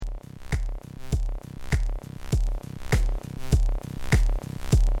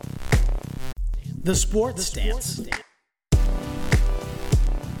The Sports Stance.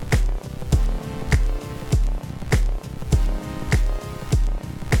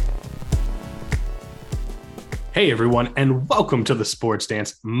 Hey everyone, and welcome to The Sports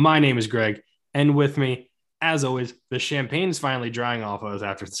Stance. My name is Greg, and with me, as always, the champagne's finally drying off of us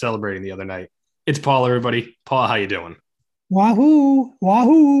after celebrating the other night. It's Paul, everybody. Paul, how you doing? Wahoo!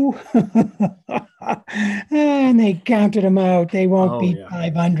 And they counted them out. They won't beat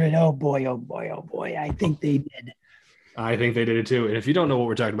 500. Oh boy. I think they did. I think they did it too. And if you don't know what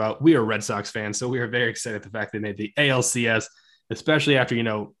we're talking about, we are Red Sox fans. So we are very excited at the fact they made the ALCS, especially after,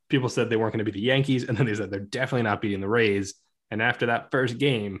 people said they weren't going to beat the Yankees. And then they said they're definitely not beating the Rays. And after that first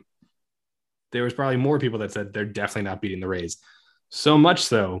game, there was probably more people that said they're definitely not beating the Rays. So much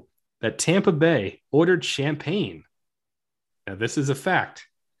so that Tampa Bay ordered champagne. Now, this is a fact.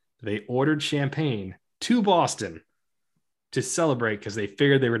 They ordered champagne to Boston to celebrate because they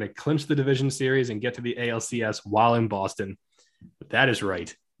figured they were going to clinch the division series and get to the ALCS while in Boston. But that is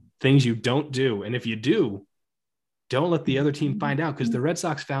right. Things you don't do. And if you do, don't let the other team find out because the Red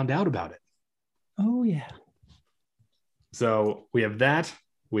Sox found out about it. Oh, yeah. So we have that.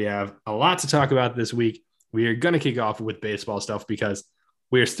 We have a lot to talk about this week. We are going to kick off with baseball stuff because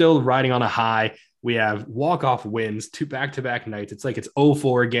we are still riding on a high. We have walk-off wins, 2 back-to-back nights. It's like it's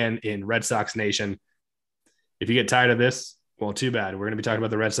 0-4 again in Red Sox Nation. If you get tired of this, well, too bad. We're going to be talking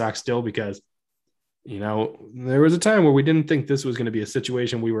about the Red Sox still because, there was a time where we didn't think this was going to be a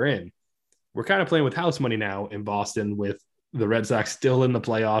situation we were in. We're kind of playing with house money now in Boston with the Red Sox still in the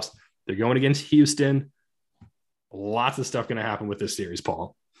playoffs. They're going against Houston. Lots of stuff going to happen with this series,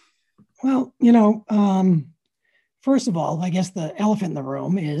 Paul. Well, first of all, I guess the elephant in the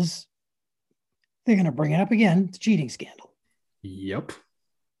room is they're going to bring it up again. It's a cheating scandal. Yep.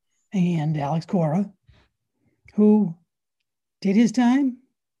 And Alex Cora, who did his time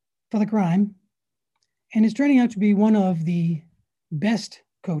for the crime and is turning out to be one of the best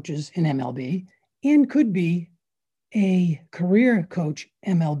coaches in MLB and could be a career coach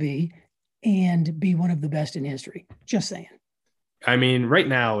MLB and be one of the best in history. Just saying. I mean, right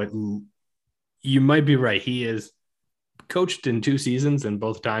now, you might be right. He is coached in 2 seasons, and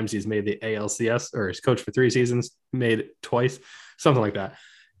both times he's made the ALCS, or he's coached for 3 seasons, made it twice, something like that.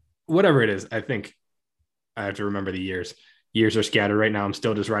 Whatever it is, I think I have to remember the years. Years are scattered right now. I'm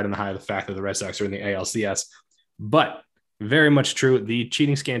still just riding the high of the fact that the Red Sox are in the ALCS, but very much true. The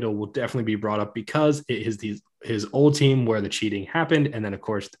cheating scandal will definitely be brought up because it is his old team where the cheating happened. And then, of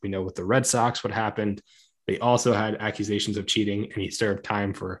course, we know with the Red Sox what happened. They also had accusations of cheating, and he served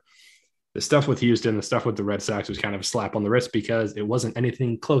time for the stuff with Houston. The stuff with the Red Sox was kind of a slap on the wrist because it wasn't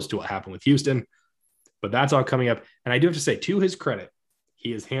anything close to what happened with Houston. But that's all coming up. And I do have to say, to his credit,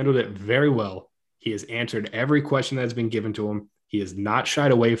 he has handled it very well. He has answered every question that has been given to him. He has not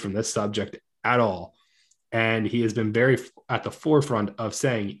shied away from this subject at all. And he has been very at the forefront of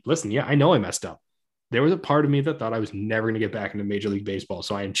saying, listen, yeah, I know I messed up. There was a part of me that thought I was never going to get back into Major League Baseball.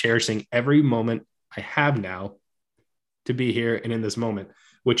 So I am cherishing every moment I have now to be here and in this moment,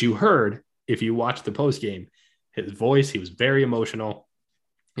 which you heard if you watched the post game. His voice, he was very emotional.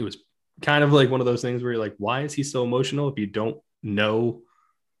 It was kind of like one of those things where you're like, why is he so emotional if you don't know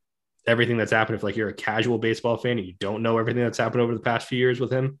everything that's happened? If you're a casual baseball fan and you don't know everything that's happened over the past few years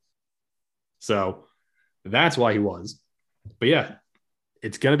with him. So that's why he was. But yeah,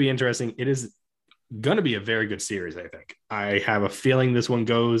 it's going to be interesting. It is going to be a very good series, I think. I have a feeling this one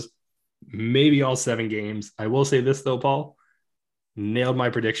goes maybe all 7 games. I will say this, though, Paul. Nailed my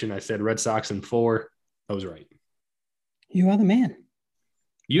prediction. I said Red Sox in 4. I was right. You are the man.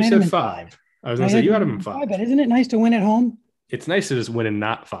 You said 5. I was going to say you had him in 5. But isn't it nice to win at home? It's nice to just win and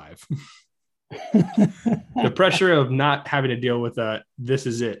not 5. The pressure of not having to deal with a this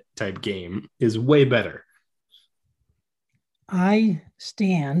is it type game is way better. I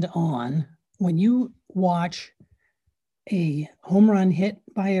stand on when you watch a home run hit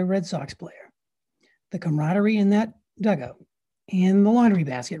by a Red Sox player, the camaraderie in that dugout and the laundry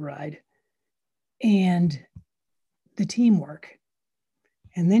basket ride and the teamwork.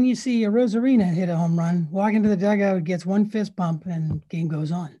 And then you see a Rosarina hit a home run, walk into the dugout, gets one fist bump, and game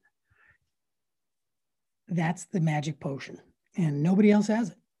goes on. That's the magic potion, and nobody else has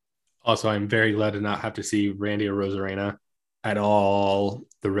it. Also, I'm very glad to not have to see Randy Rosarina at all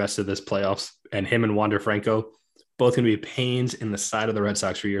the rest of this playoffs, and him and Wander Franco both going to be pains in the side of the Red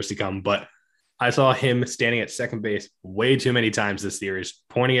Sox for years to come. But I saw him standing at second base way too many times this series,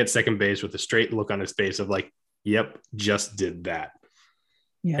 pointing at second base with a straight look on his face of like, yep, just did that.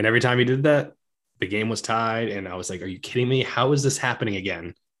 Yeah. And every time he did that, the game was tied. And I was like, are you kidding me? How is this happening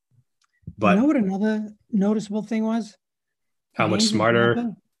again? But you know what another noticeable thing was? How much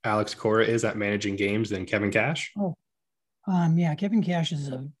smarter Alex Cora is at managing games than Kevin Cash? Oh, yeah, Kevin Cash is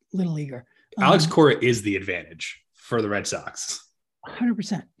a little eager. Alex Cora is the advantage for the Red Sox.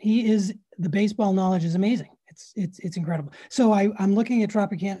 100%. He is, the baseball knowledge is amazing. It's incredible. So I'm looking at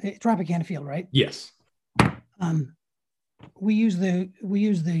Tropicana Field, right? Yes. We use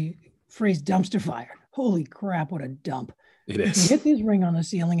the phrase dumpster fire. Holy crap, what a dump. It If you is. hit this ring on the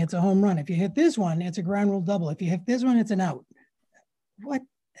ceiling, it's a home run. If you hit this one, it's a ground rule double. If you hit this one, it's an out. What?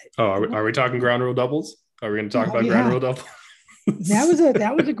 Oh, are we talking ground rule doubles? Are we going to talk about ground rule doubles?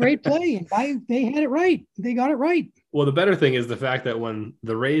 That was a great play. And they had it right. They got it right. Well, the better thing is the fact that when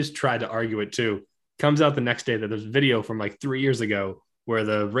the Rays tried to argue it too, comes out the next day that there's video from like 3 years ago where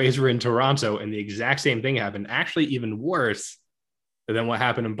the Rays were in Toronto and the exact same thing happened. Actually, even worse than what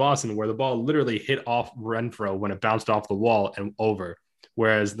happened in Boston, where the ball literally hit off Renfroe when it bounced off the wall and over.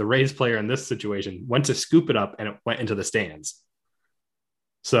 Whereas the Rays player in this situation went to scoop it up and it went into the stands.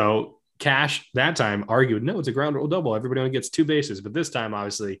 So Cash that time argued, no, it's a ground rule double. Everybody only gets 2 bases. But this time,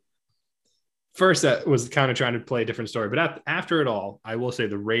 obviously, first that was kind of trying to play a different story. But after it all, I will say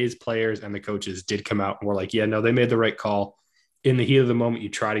the Rays players and the coaches did come out and were like, yeah, no, they made the right call. In the heat of the moment, you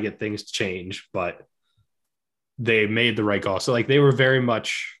try to get things to change, but they made the right call. So like they were very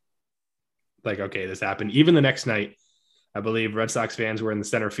much like, okay, this happened. Even the next night, I believe Red Sox fans were in the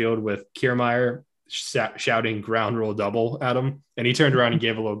center field with Kiermaier shouting ground rule double at him. And he turned around and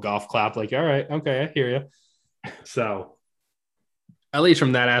gave a little golf clap like, all right, okay, I hear you. So at least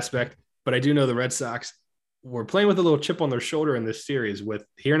from that aspect, but I do know the Red Sox were playing with a little chip on their shoulder in this series with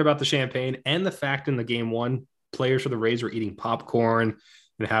hearing about the champagne and the fact in the game one, players for the Rays were eating popcorn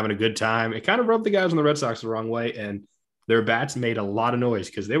and having a good time. It kind of rubbed the guys on the Red Sox the wrong way, and their bats made a lot of noise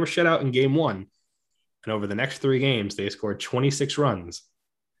because they were shut out in game one. And over the next 3 games, they scored 26 runs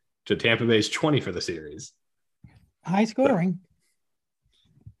to Tampa Bay's 20 for the series. High scoring.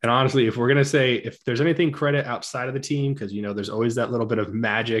 And honestly, if we're going to say, if there's anything credit outside of the team, because, you know, there's always that little bit of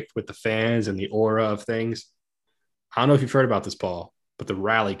magic with the fans and the aura of things. I don't know if you've heard about this, Paul, but the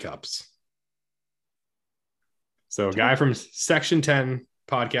Rally Cups. So a guy from Section 10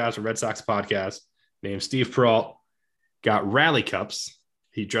 podcast, or Red Sox podcast, named Steve Peralt, got Rally Cups.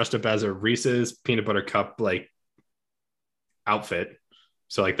 He dressed up as a Reese's peanut butter cup like outfit,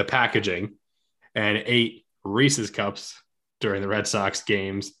 so like the packaging, and ate Reese's cups during the Red Sox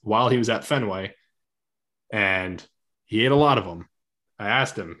games while he was at Fenway, and he ate a lot of them. I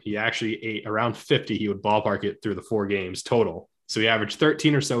asked him, he actually ate around 50. He would ballpark it through the 4 games total, so he averaged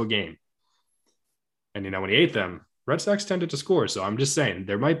 13 or so a game. And, you know, when he ate them, Red Sox tended to score. So I'm just saying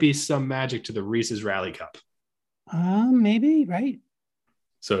there might be some magic to the Reese's Rally Cup. Maybe, right?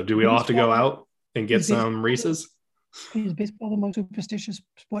 So do we all have to go out and get some Reese's? Is baseball the most superstitious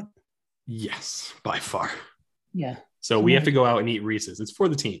sport? Yes, by far. Yeah. So we have to go out and eat Reese's. It's for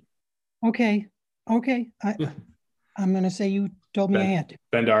the team. Okay. I'm going to say you told me I had to.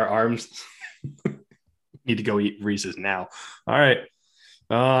 Bend our arms. Need to go eat Reese's now. All right.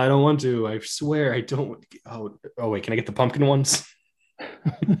 I don't want to. I swear I don't want to. Oh, wait. Can I get the pumpkin ones?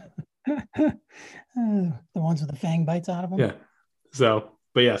 The ones with the fang bites out of them? Yeah. So,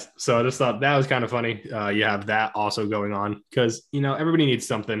 but yes. So I just thought that was kind of funny. You have that also going on because, you know, everybody needs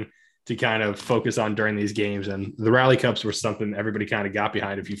something to kind of focus on during these games. And the Rally Cups were something everybody kind of got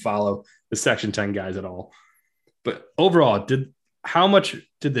behind if you follow the Section 10 guys at all. But overall, how much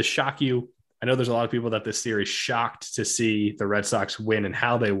did this shock you? I know there's a lot of people that this series shocked to see the Red Sox win and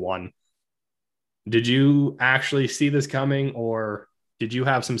how they won. Did you actually see this coming, or did you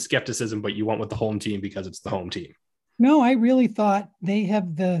have some skepticism, but you went with the home team because it's the home team? No, I really thought they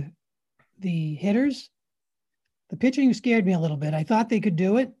have the hitters. The pitching scared me a little bit. I thought they could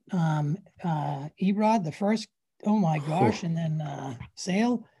do it. Erod, the first, oh my gosh, and then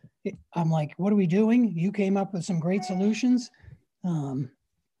Sale. I'm like, what are we doing? You came up with some great solutions.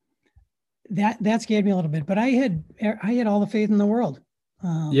 That scared me a little bit, but I had all the faith in the world.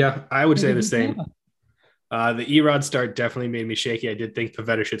 Yeah, I would say the same. The Erod start definitely made me shaky. I did think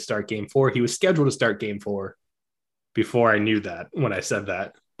Pivetta should start game 4. He was scheduled to start game 4 before I knew that when I said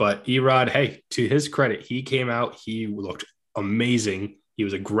that. But Erod, hey, to his credit, he came out. He looked amazing. He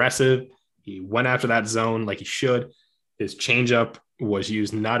was aggressive. He went after that zone like he should. His changeup was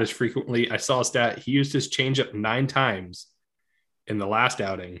used not as frequently. I saw a stat. He used his changeup 9 times in the last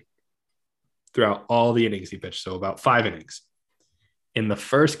outing throughout all the innings he pitched, so about 5 innings. In the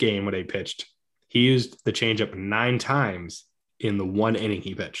first game when they pitched, he used the changeup 9 times in the 1 inning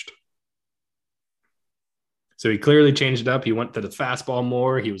he pitched. So he clearly changed it up. He went to the fastball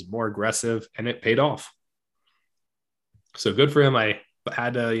more. He was more aggressive, and it paid off. So good for him. I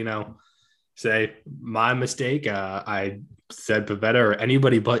had to, say my mistake. I said Pavetta or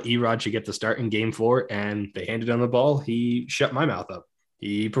anybody but Erod should get the start in game 4, and they handed him the ball. He shut my mouth up.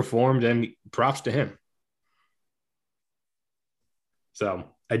 He performed, and props to him. So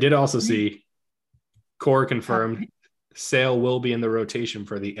I did also see Core confirmed Sale will be in the rotation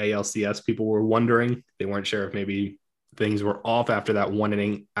for the ALCS. People were wondering. They weren't sure if maybe things were off after that 1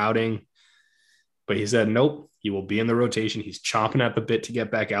 inning outing. But he said, nope, he will be in the rotation. He's chomping at the bit to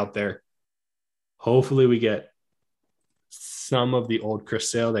get back out there. Hopefully we get some of the old Chris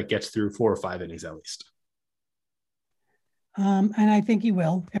Sale that gets through 4 or 5 innings at least. And I think he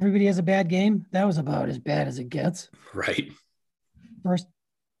will. Everybody has a bad game. That was about as bad as it gets. Right. First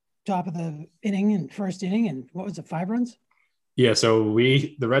top of the inning and first inning, and what was it, 5 runs? Yeah, so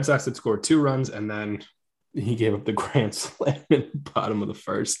the Red Sox had scored 2 runs, and then he gave up the grand slam in the bottom of the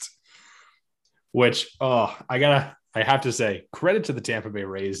first. Which, I have to say, credit to the Tampa Bay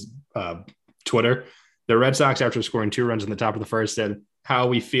Rays Twitter. The Red Sox, after scoring 2 runs in the top of the first, said, how are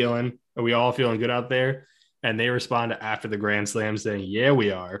we feeling? Are we all feeling good out there? And they responded after the grand slam saying, yeah,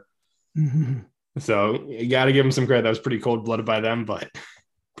 we are. Mm-hmm. So you got to give them some credit. That was pretty cold-blooded by them, but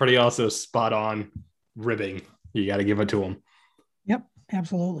pretty also spot-on ribbing. You got to give it to them. Yep,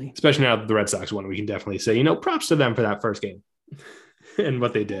 absolutely. Especially now that the Red Sox won, we can definitely say, props to them for that first game and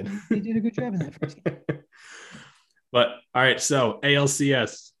what they did. They did a good job in that first game. But, all right, so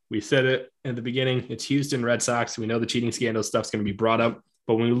ALCS, we said it at the beginning. It's Houston Red Sox. We know the cheating scandal stuff's going to be brought up.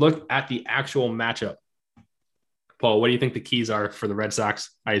 But when we look at the actual matchup, Paul, what do you think the keys are for the Red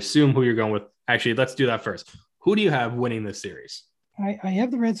Sox? I assume who you're going with. Actually, let's do that first. Who do you have winning this series? I have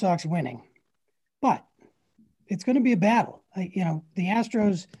the Red Sox winning, but it's going to be a battle. The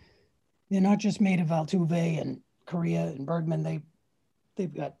Astros, they're not just made of Altuve and Correa and Bergman.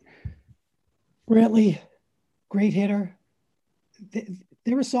 They've got Brantley, great hitter.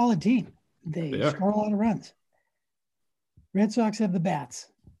 They're a solid team. They score a lot of runs. Red Sox have the bats.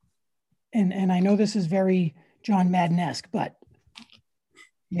 And I know this is very John Madden-esque, but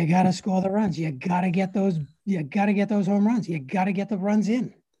you got to score the runs. You got to get those home runs. You got to get the runs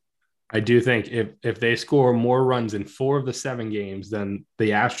in. I do think if they score more runs in 4 of the 7 games than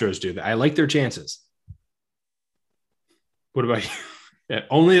the Astros do, I like their chances. What about you? Yeah,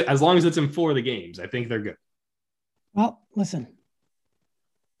 only as long as it's in 4 of the games, I think they're good. Well, listen,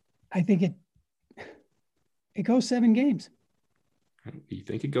 I think it goes 7 games. You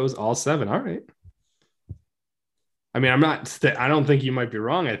think it goes all 7? All right. I mean, I don't think you might be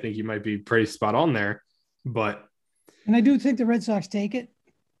wrong. I think you might be pretty spot on there, but. And I do think the Red Sox take it.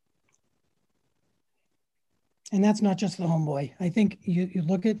 And that's not just the homeboy. I think you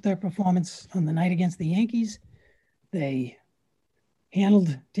look at their performance on the night against the Yankees. They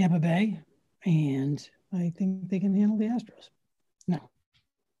handled Tampa Bay, and I think they can handle the Astros. No.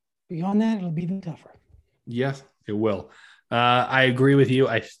 Beyond that, it'll be even tougher. Yes, it will. I agree with you.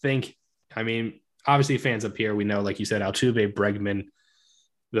 Obviously fans up here, we know, like you said, Altuve, Bregman,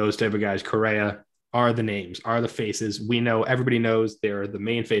 those type of guys, Correa are the names, are the faces. We know, everybody knows they're the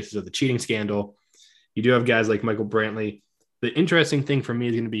main faces of the cheating scandal. You do have guys like Michael Brantley. The interesting thing for me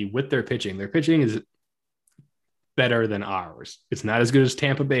is going to be with their pitching. Their pitching is better than ours. It's not as good as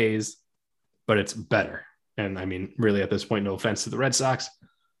Tampa Bay's, but it's better. And I mean, really at this point, no offense to the Red Sox,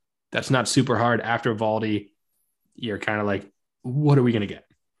 that's not super hard. After Valdi, you're kind of like, what are we going to get?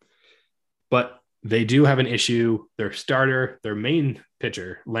 But they do have an issue. Their starter, their main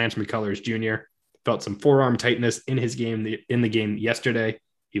pitcher, Lance McCullers Jr., felt some forearm tightness in his game, in the game yesterday.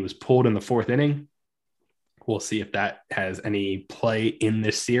 He was pulled in the 4th inning. We'll see if that has any play in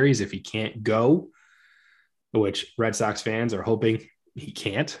this series, if he can't go, which Red Sox fans are hoping he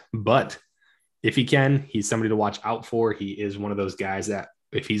can't. But if he can, he's somebody to watch out for. He is one of those guys that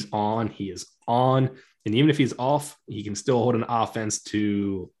if he's on, he is on. And even if he's off, he can still hold an offense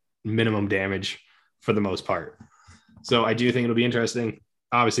to minimum damage for the most part. So I do think it'll be interesting.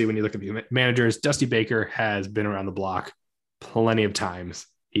 Obviously, when you look at the managers, Dusty Baker has been around the block plenty of times.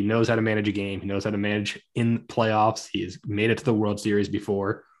 He knows how to manage a game. He knows how to manage in playoffs. He has made it to the World Series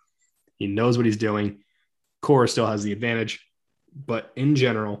before. He knows what he's doing. Cora still has the advantage. But in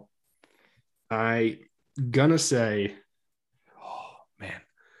general, I gonna say, oh, man,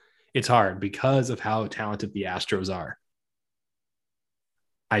 it's hard because of how talented the Astros are.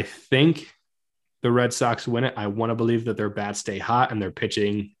 I think the Red Sox win it. I want to believe that their bats stay hot and their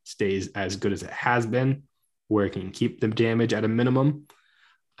pitching stays as good as it has been, where it can keep the damage at a minimum.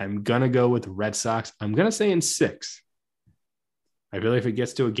 I'm going to go with Red Sox. I'm going to say in 6. I feel like if it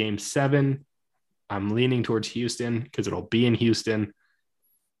gets to a game 7, I'm leaning towards Houston because it'll be in Houston.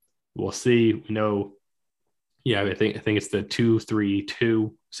 We'll see. We know, I think it's the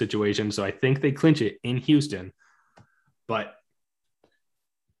 2-3-2 situation. So I think they clinch it in Houston, but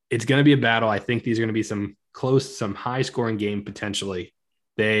it's going to be a battle. I think these are going to be some close, some high scoring game potentially.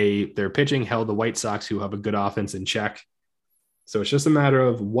 Their pitching held the White Sox, who have a good offense, in check. So it's just a matter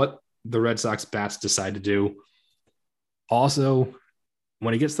of what the Red Sox bats decide to do. Also,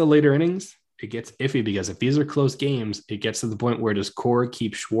 when it gets to the later innings, it gets iffy because if these are close games, it gets to the point where does Cora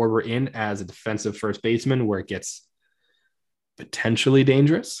keep Schwarber in as a defensive first baseman where it gets potentially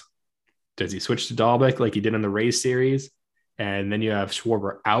dangerous? Does he switch to Dahlbeck like he did in the Rays series? And then you have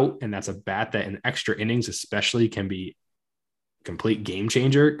Schwarber out, and that's a bat that in extra innings especially can be a complete game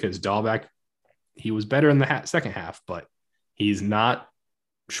changer because Dahlbeck, he was better in the second half, but he's not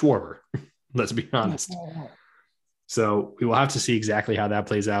Schwarber. Let's be honest. So we will have to see exactly how that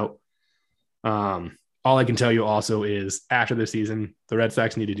plays out. All I can tell you also is after the season, the Red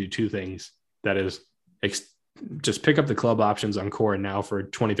Sox need to do two things. That is just pick up the club options on Cora now for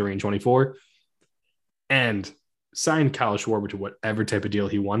 23 and 24 and sign Kyle Schwarber to whatever type of deal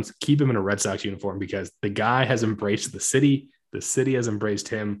he wants. Keep him in a Red Sox uniform because the guy has embraced the city. The city has embraced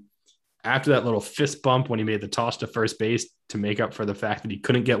him. After that little fist bump when he made the toss to first base to make up for the fact that he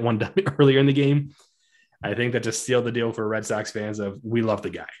couldn't get one done earlier in the game, I think that just sealed the deal for Red Sox fans of we love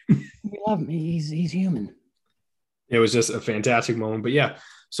the guy. We love him. He's human. It was just a fantastic moment. But yeah,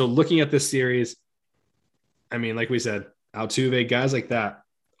 so looking at this series, I mean, like we said, Altuve, guys like that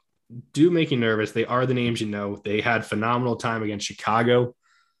do make you nervous. They are the names you know. They had phenomenal time against Chicago.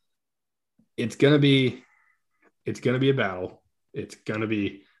 It's gonna be a battle. It's gonna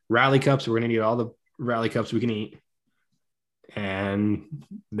be Rally Cups. We're gonna need all the Rally Cups we can eat. And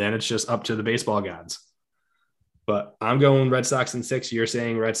then it's just up to the baseball gods. But I'm going Red Sox in 6. You're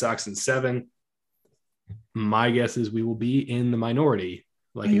saying Red Sox in 7. My guess is we will be in the minority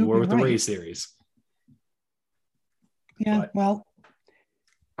like we were with the Rays series. Yeah, but well,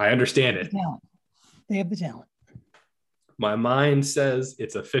 I understand it. They have the talent. My mind says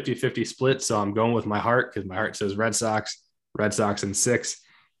it's a 50-50 split, so I'm going with my heart because my heart says Red Sox in 6.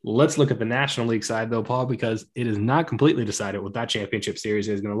 Let's look at the National League side, though, Paul, because it is not completely decided what that championship series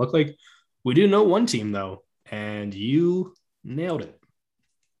is going to look like. We do know one team, though, and you nailed it.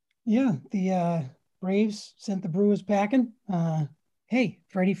 Yeah, the Braves sent the Brewers packing. Hey,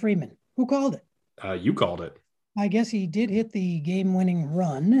 Freddie Freeman. Who called it? You called it. I guess he did hit the game-winning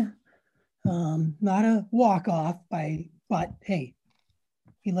run. Not a walk-off, but hey,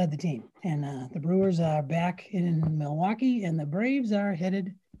 he led the team. And the Brewers are back in Milwaukee, and the Braves are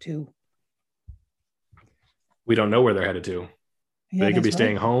headed to. We don't know where they're headed to. Yeah, they could be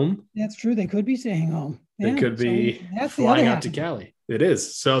staying home. That's true. They could be staying home. They could be flying out to Cali. It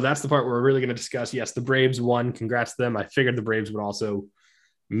is. So that's the part we're really going to discuss. Yes, the Braves won. Congrats to them. I figured the Braves would also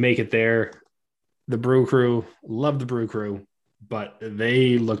make it there. The Brew Crew, love the Brew Crew, but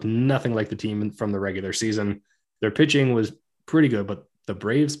they looked nothing like the team from the regular season. Their pitching was pretty good, but the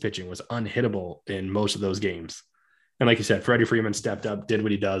Braves pitching was unhittable in most of those games. And like you said, Freddie Freeman stepped up, did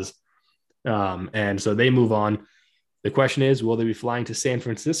what he does. And so they move on. The question is, will they be flying to San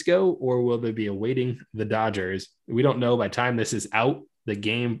Francisco or will they be awaiting the Dodgers? We don't know. By the time this is out, the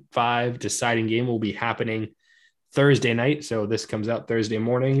Game 5 deciding game will be happening Thursday night. So this comes out Thursday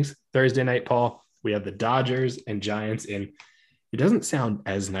mornings. Thursday night, Paul, we have the Dodgers and Giants. And it doesn't sound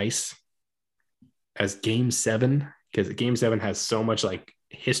as nice as Game 7 because Game 7 has so much like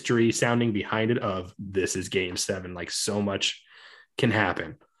history sounding behind it of this is Game 7. Like so much can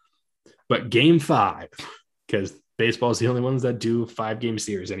happen. But Game 5, because baseball is the only ones that do 5-game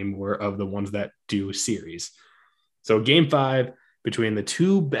series anymore of the ones that do series. So Game 5 between the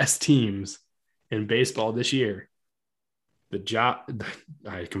two best teams in baseball this year,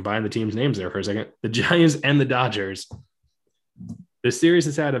 I combined the teams' names there for a second, the Giants and the Dodgers. This series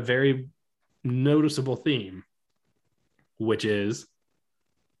has had a very noticeable theme, which is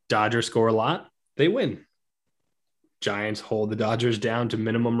Dodgers score a lot, they win. Giants hold the Dodgers down to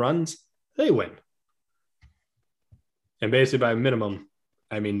minimum runs, they win. And basically by minimum,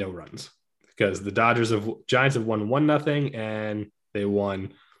 I mean no runs because the Giants have won 1-0 and they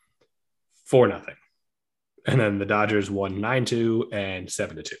won 4-0. And then the Dodgers won 9-2 and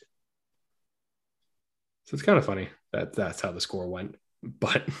 7-2. So it's kind of funny that that's how the score went.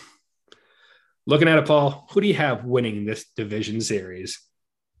 But looking at it, Paul, who do you have winning this division series?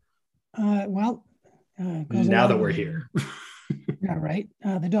 Now that we're here. Yeah, right.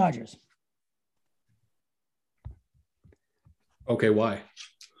 The Dodgers. Okay, why?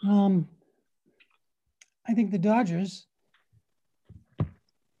 I think the Dodgers,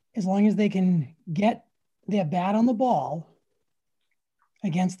 as long as they can get their bat on the ball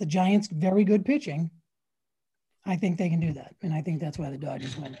against the Giants' very good pitching, I think they can do that, and I think that's why the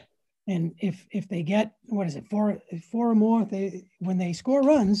Dodgers win. And if they get, what is it, four or more, when they score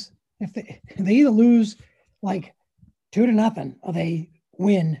runs, if they either lose like 2-0 or they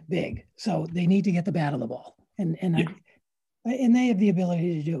win big. So they need to get the bat of the ball, and they have the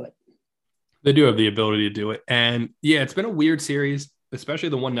ability to do it. They do have the ability to do it, and yeah, it's been a weird series, especially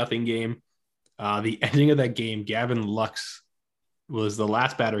the 1-0 game. The ending of that game, Gavin Lux was the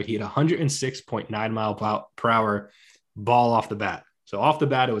last batter. He had 106.9 mile per hour ball off the bat. So off the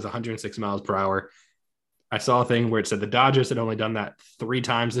bat, it was 106 miles per hour. I saw a thing where it said the Dodgers had only done that 3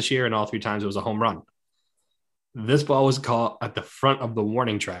 times this year, and all 3 times it was a home run. This ball was caught at the front of the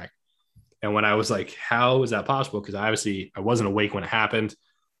warning track. And when I was like, how is that possible? Because obviously I wasn't awake when it happened.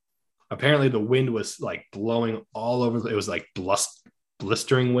 Apparently the wind was like blowing all over. It was like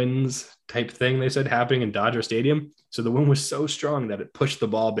blistering winds type thing, they said, happening in Dodger Stadium. So the wind was so strong that it pushed the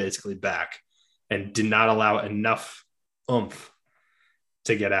ball basically back and did not allow enough oomph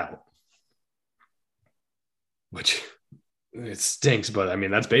to get out, which it stinks, but I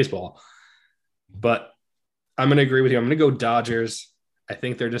mean, that's baseball. But I'm going to agree with you. I'm going to go Dodgers. I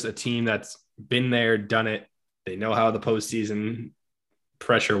think they're just a team that's been there, done it. They know how the postseason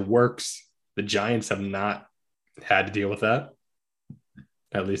pressure works. The Giants have not had to deal with that,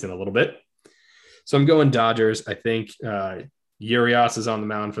 at least in a little bit. So I'm going Dodgers. I think Urias is on the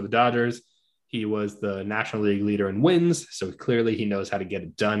mound for the Dodgers. He was the National League leader in wins, so clearly he knows how to get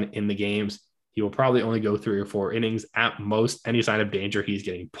it done in the games. He will probably only go 3 or 4 innings at most. Any sign of danger, he's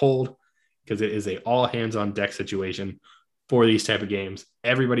getting pulled because it is a all hands on deck situation for these type of games.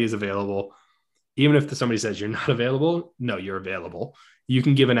 Everybody is available. Even if somebody says you're not available, no, you're available. You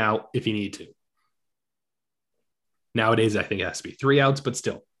can give an out if you need to. Nowadays, I think it has to be 3 outs, but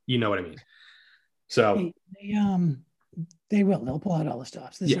still, you know what I mean. So they will. They'll pull out all the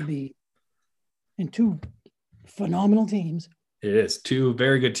stops. This will be in 2 phenomenal teams. It is 2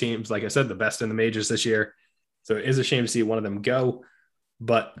 very good teams. Like I said, the best in the majors this year. So it is a shame to see one of them go.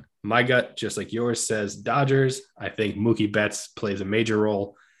 But my gut, just like yours, says Dodgers. I think Mookie Betts plays a major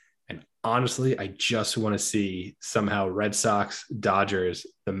role. And honestly, I just want to see somehow Red Sox, Dodgers,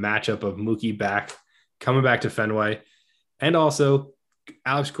 the matchup of Mookie coming back to Fenway. And also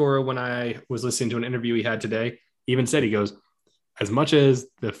Alex Cora, when I was listening to an interview he had today, even said, he goes, as much as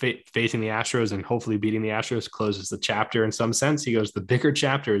the facing the Astros and hopefully beating the Astros closes the chapter in some sense, he goes, the bigger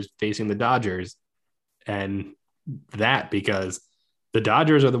chapter is facing the Dodgers. And that because the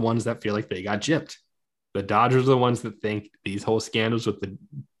Dodgers are the ones that feel like they got gypped. The Dodgers are the ones that think these whole scandals with the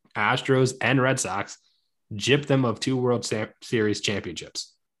Astros and Red Sox gypped them of 2 World Series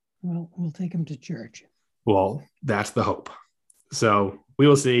championships. Well, we'll take them to church. Well, that's the hope. So we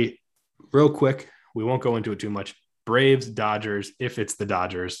will see. Real quick, we won't go into it too much. Braves, Dodgers, if it's the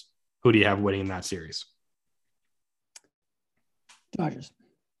Dodgers, who do you have winning in that series? Dodgers.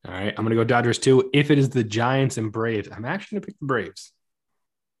 All right, I'm going to go Dodgers too. If it is the Giants and Braves, I'm actually going to pick the Braves.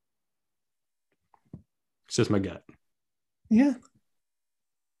 It's just my gut. Yeah.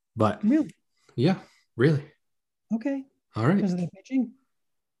 But really? Yeah, really. Okay. All right. Because of the pitching?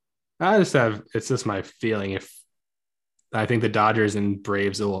 It's just my feeling. If I think the Dodgers and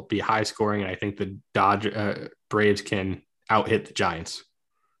Braves will be high scoring, and I think the Braves can out hit the Giants.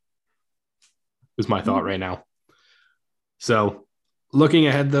 Is my thought right now. So looking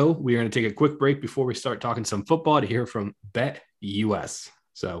ahead, though, we are going to take a quick break before we start talking some football to hear from BetUS.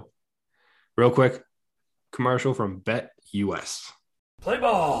 So real quick, commercial from BetUS. Play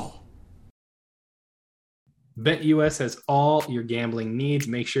ball. BetUS has all your gambling needs.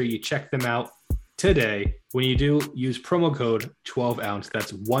 Make sure you check them out today. When you do, use promo code 12ounce.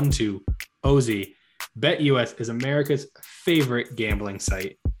 That's 12OZ. BetUS is America's favorite gambling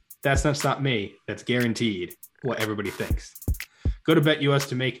site. That's not stop me. That's guaranteed what everybody thinks. Go to BetUS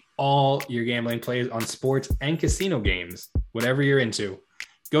to make all your gambling plays on sports and casino games, whatever you're into.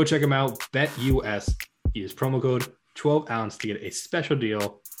 Go check them out. BetUS. Use promo code 12ounce to get a special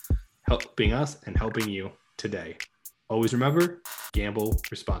deal, helping us and helping you today. Always remember, gamble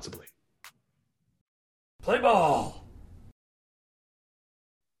responsibly. Play ball.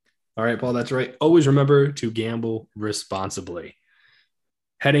 All right, Paul, that's right. Always remember to gamble responsibly.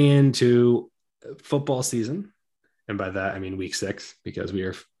 Heading into football season, and by that I mean week 6, because we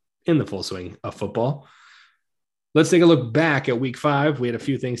are in the full swing of football. Let's take a look back at week 5. We had a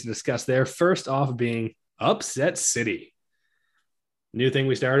few things to discuss there. First off being Upset City. New thing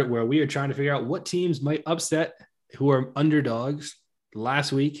we started where we are trying to figure out what teams might upset who are underdogs.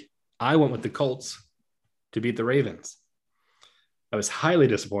 Last week, I went with the Colts to beat the Ravens. I was highly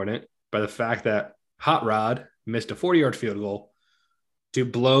disappointed by the fact that Hot Rod missed a 40-yard field goal to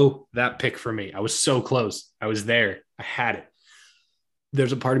blow that pick for me. I was so close. I was there. I had it.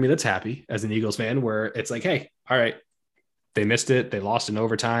 There's a part of me that's happy as an Eagles fan where it's like, hey, all right, they missed it. They lost in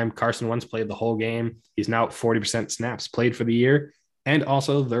overtime. Carson Wentz played the whole game. He's now at 40% snaps played for the year. And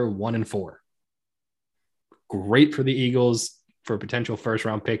also they're 1-4. Great for the Eagles for a potential first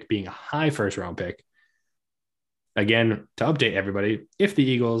round pick being a high first round pick. Again, to update everybody, if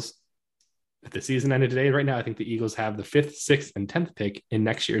the season ended today, right now, I think the Eagles have the 5th, 6th, and 10th pick in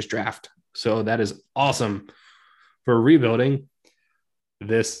next year's draft. So that is awesome for rebuilding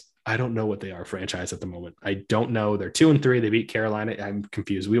this. I don't know what they are franchise at the moment. I don't know. They're 2-3. They beat Carolina. I'm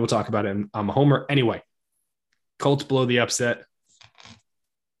confused. We will talk about it. I'm a homer. Anyway, Colts blow the upset.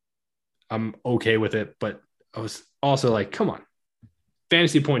 I'm okay with it, but I was also like, come on.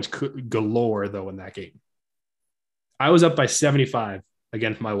 Fantasy points galore, though, in that game. I was up by 75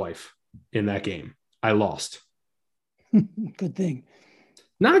 against my wife in that game. I lost. Good thing.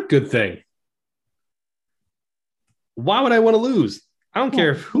 Not a good thing. Why would I want to lose? I don't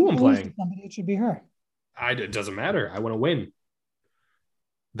care who I'm playing. Somebody, it should be her. It doesn't matter. I want to win.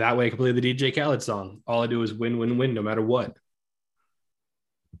 That way I can play the DJ Khaled song. All I do is win, win, win, no matter what.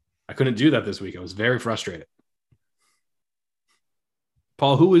 I couldn't do that this week. I was very frustrated.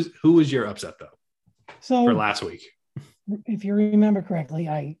 Paul, who was your upset, though, for last week? If you remember correctly,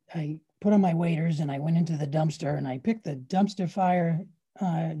 I put on my waders and I went into the dumpster and I picked the dumpster fire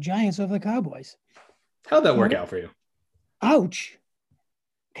Giants over the Cowboys. How'd that work out for you? Ouch.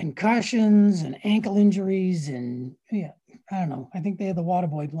 Concussions and ankle injuries and I don't know. I think they had the water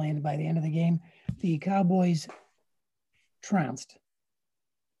boy playing by the end of the game. The Cowboys trounced.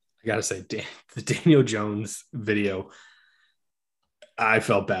 I gotta say, the Daniel Jones video, I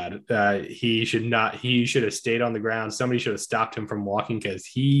felt bad. He should have stayed on the ground. Somebody should have stopped him from walking because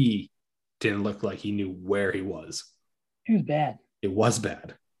he didn't look like he knew where he was. It was bad. It was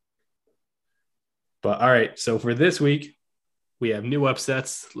bad. But all right, so for this week, we have new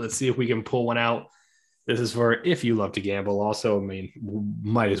upsets. Let's see if we can pull one out. This is for if you love to gamble. Also, I mean,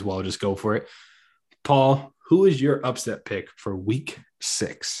 might as well just go for it. Paul, who is your upset pick for week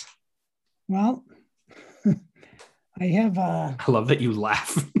 6? Well, I have. I love that you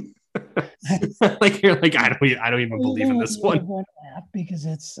laugh. Like you're like, I don't even believe in this one. Because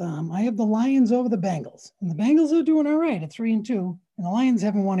it's I have the Lions over the Bengals, and the Bengals are doing all right at 3-2, and the Lions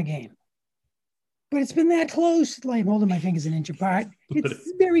haven't won a game. But it's been that close. Like I'm holding my fingers an inch apart.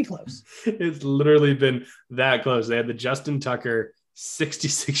 It's very close. It's literally been that close. They had the Justin Tucker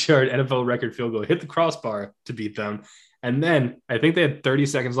 66-yard NFL record field goal, hit the crossbar to beat them. And then I think they had 30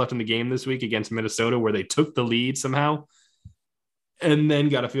 seconds left in the game this week against Minnesota where they took the lead somehow and then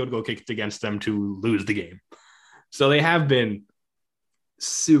got a field goal kicked against them to lose the game. So they have been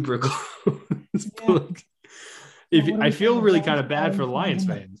super close. Yeah. I feel really kind of bad for Lions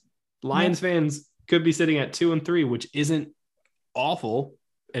fans. Lions fans could be sitting at 2-3, which isn't awful.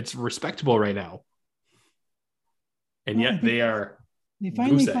 It's respectable right now. And yet they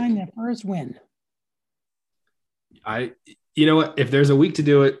finally find their first win. You know what? If there's a week to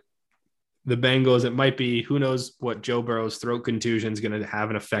do it, the Bengals, it might be, who knows what Joe Burrow's throat contusion is going to have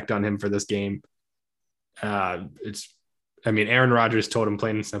an effect on him for this game. Aaron Rodgers told him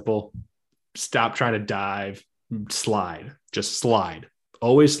plain and simple, stop trying to dive, slide, just slide,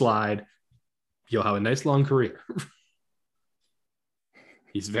 always slide. You'll have a nice long career.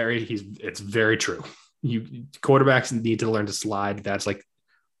 It's very true. Quarterbacks need to learn to slide. That's like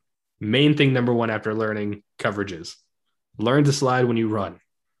main thing number one after learning coverages. Learn to slide when you run.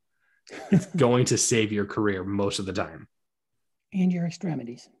 It's going to save your career most of the time. And your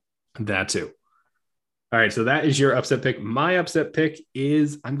extremities. That too. All right, so that is your upset pick. My upset pick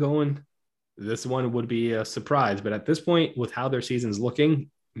is this one would be a surprise, but at this point, with how their season's looking,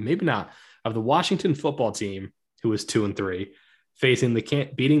 maybe not. Of the Washington football team, who is 2-3, beating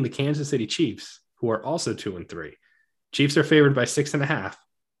the Kansas City Chiefs, who are also 2-3. Chiefs are favored by 6.5,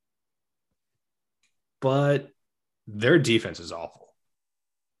 but their defense is awful.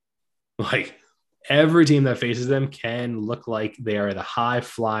 Like every team that faces them can look like they are the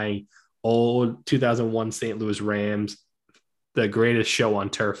high-flying old 2001 St. Louis Rams, the greatest show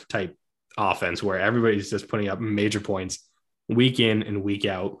on turf type offense where everybody's just putting up major points week in and week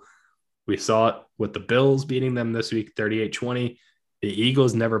out. We saw it with the Bills beating them this week, 38-20. The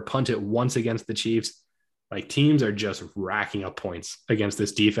Eagles never punted once against the Chiefs. Like teams are just racking up points against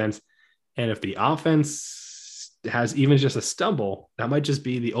this defense. And if the offense has even just a stumble, that might just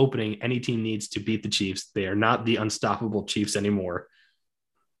be the opening any team needs to beat the Chiefs. They are not the unstoppable Chiefs anymore.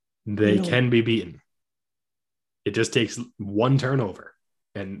 They can be beaten. It just takes one turnover,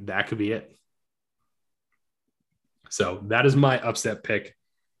 and that could be it. So that is my upset pick.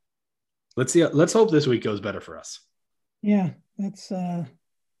 Let's see. Let's hope this week goes better for us. Yeah, that's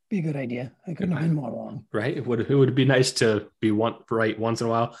be a good idea. I couldn't have been more wrong. Right? It would be nice to be right once in a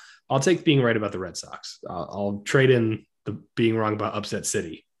while. I'll take being right about the Red Sox. I'll trade in the being wrong about upset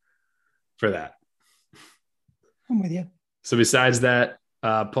city for that. I'm with you. So besides that,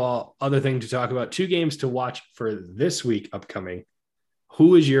 Paul, other thing to talk about, 2 games to watch for this week upcoming.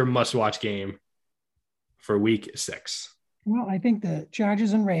 Who is your must-watch game for week 6? Well, I think the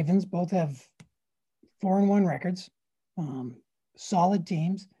Chargers and Ravens both have 4-1 records, solid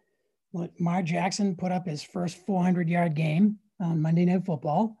teams. Lamar Jackson put up his first 400-yard game on Monday Night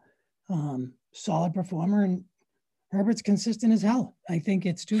Football. Solid performer, and Herbert's consistent as hell. I think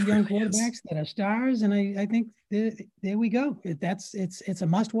it's 2 young quarterbacks that are stars, and I think there we go. It's a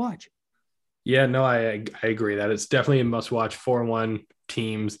must watch. Yeah, no, I agree that it's definitely a must watch. 4-1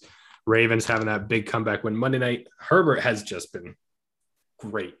 teams. Ravens having that big comeback win Monday night. Herbert has just been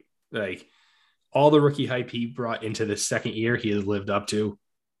great. Like all the rookie hype he brought into the second year, he has lived up to.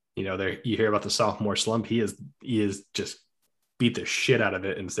 You know, there you hear about the sophomore slump. He is just beat the shit out of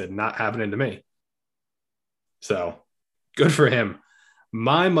it and said, not happening to me. So good for him.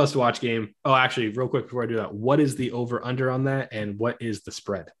 My must-watch game. Oh, actually, real quick before I do that, what is the over-under on that, and what is the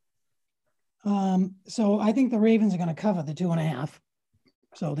spread? So I think the Ravens are going to cover the 2.5.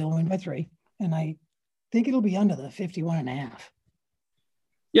 So they'll win by 3. And I think it'll be under the 51.5.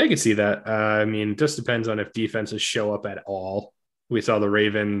 Yeah, I can see that. I mean, it just depends on if defenses show up at all. We saw the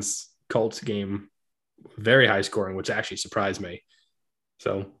Ravens-Colts game, very high scoring, which actually surprised me.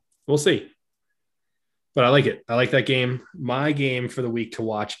 So we'll see. But I like it. I like that game. My game for the week to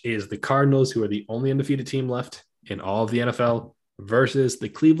watch is the Cardinals, who are the only undefeated team left in all of the NFL, versus the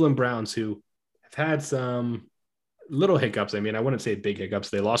Cleveland Browns, who have had some little hiccups. I mean, I wouldn't say big hiccups.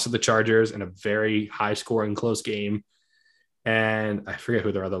 They lost to the Chargers in a very high-scoring, close game. And I forget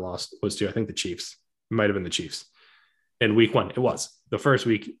who their other loss was to. I think the Chiefs. It might have been the Chiefs. In week 1, it was. The first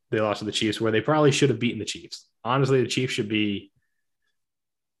week, they lost to the Chiefs, where they probably should have beaten the Chiefs. Honestly, the Chiefs should be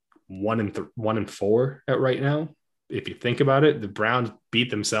 1-4 at right now. If you think about it, the Browns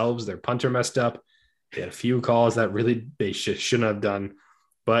beat themselves. Their punter messed up. They had a few calls that really they shouldn't have done.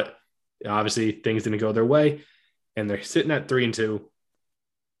 But obviously, things didn't go their way. And they're sitting at 3-2.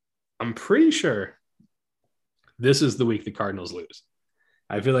 I'm pretty sure this is the week the Cardinals lose.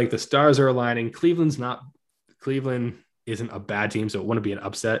 I feel like the stars are aligning. Cleveland isn't a bad team, so it wouldn't be an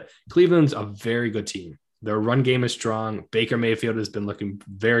upset. Cleveland's a very good team. Their run game is strong. Baker Mayfield has been looking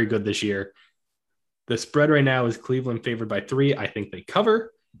very good this year. The spread right now is Cleveland favored by 3. I think they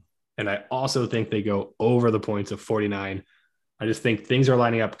cover. And I also think they go over the points of 49. I just think things are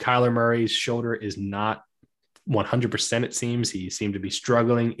lining up. Kyler Murray's shoulder is not 100%, it seems. He seemed to be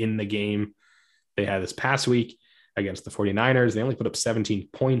struggling in the game they had this past week against the 49ers. They only put up 17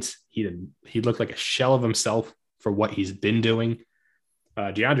 points. He looked like a shell of himself for what he's been doing.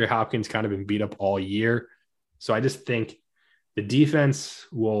 DeAndre Hopkins kind of been beat up all year. So I just think the defense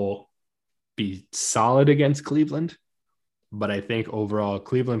will be solid against Cleveland. But I think overall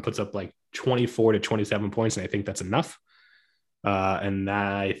Cleveland puts up like 24 to 27 points, and I think that's enough. And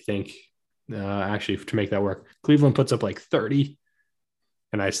I think actually to make that work, Cleveland puts up like 30,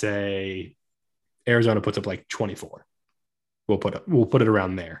 and I say Arizona puts up like 24. We'll put it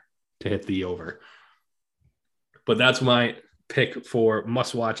around there to hit the over. But that's my pick for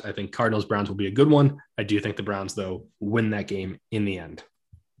must watch. I think Cardinals Browns will be a good one. I do think the Browns, though, win that game in the end.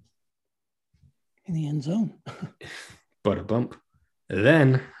 In the end zone. But a bump.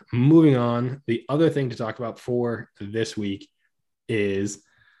 Then moving on, the other thing to talk about for this week is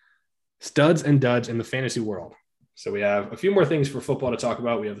studs and duds in the fantasy world. So we have a few more things for football to talk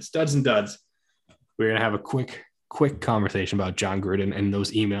about. We have the studs and duds. We're going to have a quick conversation about John Gruden and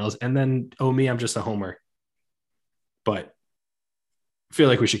those emails. And then, I'm just a homer. But I feel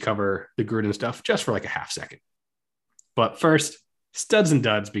like we should cover the Gruden stuff just for like a half second. But first, studs and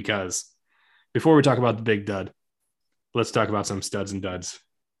duds, because before we talk about the big dud, let's talk about some studs and duds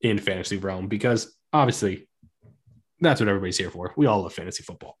in fantasy realm, because obviously that's what everybody's here for. We all love fantasy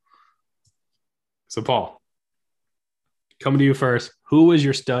football. So Paul, coming to you first, who was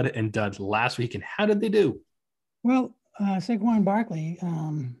your stud and dud last week and how did they do? Well, Saquon Barkley,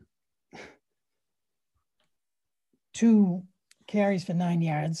 2 carries for 9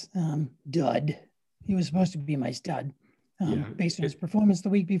 yards, dud. He was supposed to be my stud based on his performance the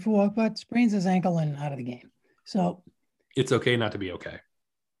week before, but sprains his ankle and out of the game. So it's okay not to be okay.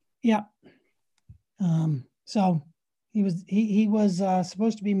 Yeah. So he was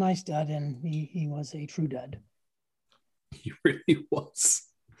supposed to be my stud, and he was a true dud. He really was.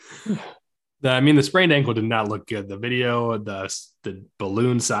 The sprained ankle did not look good. The video, the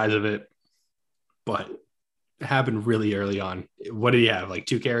balloon size of it, but it happened really early on. What did he have? Like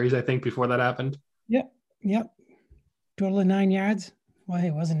 2 carries, I think, before that happened. Yep. Total of 9 yards. Well,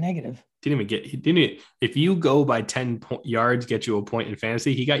 it wasn't negative. He didn't. If you go by 10 yards, get you a point in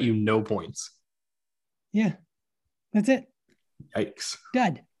fantasy, he got you no points. Yeah. That's it. Yikes.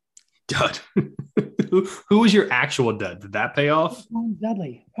 Dud. Who was your actual dud? Did that pay off?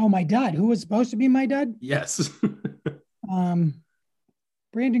 Dudley. Oh, my dud. Who was supposed to be my dud? Yes.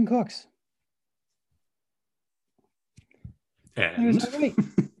 Brandon Cooks. And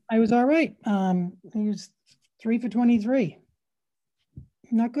I was all right. He was 3 for 23.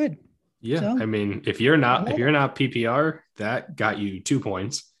 Not good. Yeah. So, I mean, if you're not PPR, that got you 2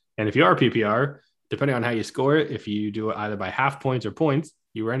 points. And if you are PPR, depending on how you score it, if you do it either by half points or points,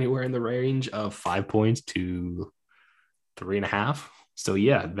 you were anywhere in the range of 5 points to 3.5. So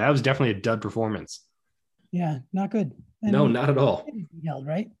yeah, that was definitely a dud performance. Yeah, not good. No, not at all. Held,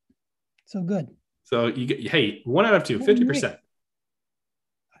 right? So good. So you get, hey, 1 out of 2, 50%.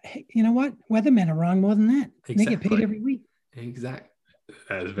 Hey, you know what? Weathermen are wrong more than that. Exactly. They get paid every week. Exactly.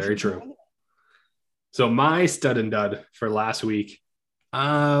 That is very true. So my stud and dud for last week,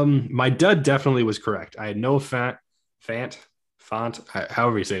 my dud definitely was correct. I had no Fant,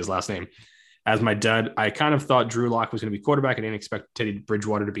 however you say his last name, as my dud. I kind of thought Drew Lock was going to be quarterback. I didn't expect Teddy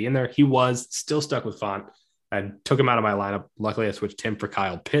Bridgewater to be in there. He was still stuck with Font. I took him out of my lineup. Luckily, I switched him for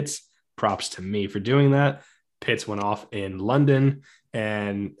Kyle Pitts. Props to me for doing that. Pitts went off in London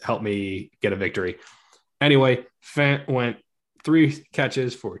and helped me get a victory. Anyway, Fant went 3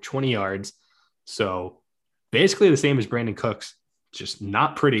 catches for 20 yards. So basically the same as Brandon Cooks, just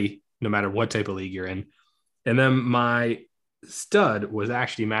not pretty no matter what type of league you're in. And then my stud was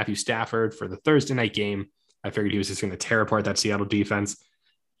actually Matthew Stafford for the Thursday night game. I figured he was just going to tear apart that Seattle defense.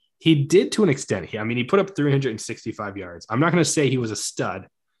 He did to an extent. He put up 365 yards. I'm not going to say he was a stud.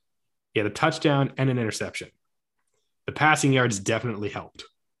 He had a touchdown and an interception. The passing yards definitely helped.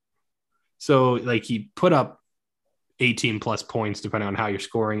 So like he put up 18 plus points, depending on how your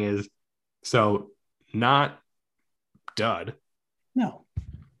scoring is. So not dud. No.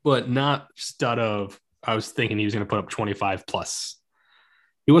 But not stud of, I was thinking he was going to put up 25 plus.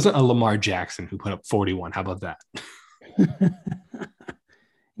 He wasn't a Lamar Jackson who put up 41. How about that?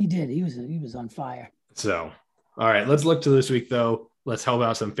 He did. He was on fire. So, all right, let's look to this week, though. Let's help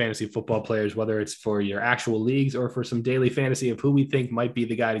out some fantasy football players, whether it's for your actual leagues or for some daily fantasy of who we think might be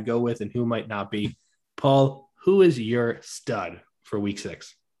the guy to go with and who might not be. Paul, who is your stud for week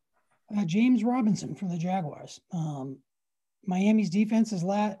 6? James Robinson from the Jaguars. Miami's defense is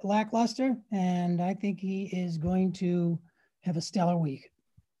lackluster, and I think he is going to have a stellar week.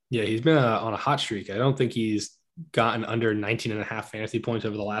 Yeah, he's been on a hot streak. I don't think he's gotten under 19.5 fantasy points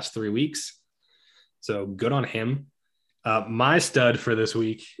over the last 3 weeks. So good on him. My stud for this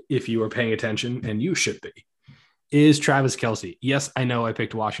week, if you are paying attention, and you should be, is Travis Kelce. Yes, I know I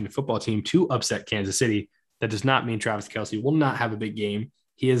picked Washington football team to upset Kansas City. That does not mean Travis Kelce will not have a big game.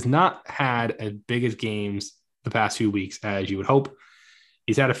 He has not had as big as games the past few weeks as you would hope.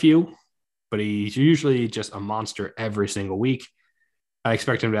 He's had a few, but he's usually just a monster every single week. I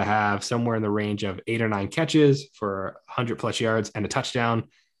expect him to have somewhere in the range of 8 or 9 catches for 100 plus yards and a touchdown.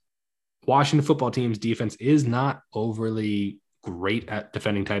 Washington football team's defense is not overly great at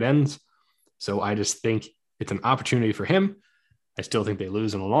defending tight ends. So I just think it's an opportunity for him. I still think they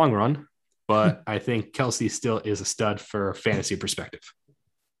lose in the long run, but I think Kelce still is a stud for fantasy perspective.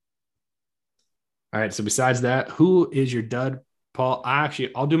 All right. So besides that, who is your dud, Paul?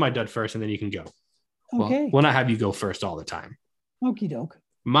 I'll do my dud first and then you can go. Okay. Well, we'll not have you go first all the time. Okie doke.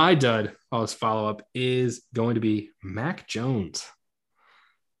 My dud, I'll just follow up, is going to be Mac Jones.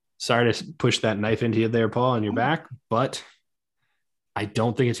 Sorry to push that knife into you there, Paul, on your back, but I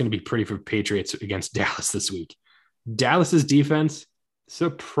don't think it's going to be pretty for Patriots against Dallas this week. Dallas's defense,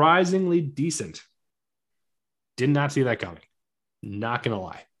 surprisingly decent. Did not see that coming. Not going to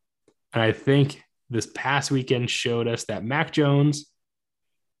lie. And I think this past weekend showed us that Mac Jones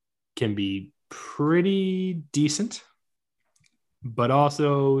can be pretty decent, but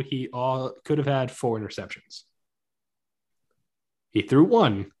also he could have had 4 interceptions. He threw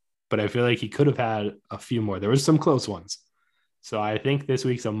 1, but I feel like he could have had a few more. There was some close ones. So I think this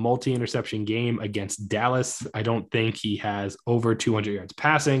week's a multi-interception game against Dallas. I don't think he has over 200 yards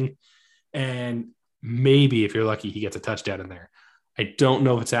passing. And maybe if you're lucky, he gets a touchdown in there. I don't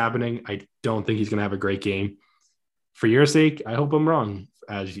know if it's happening. I don't think he's going to have a great game. For your sake, I hope I'm wrong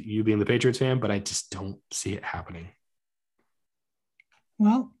as you being the Patriots fan, but I just don't see it happening.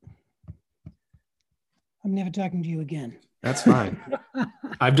 Well, I'm never talking to you again. That's fine.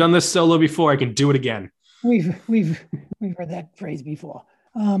 I've done this solo before. I can do it again. We've heard that phrase before.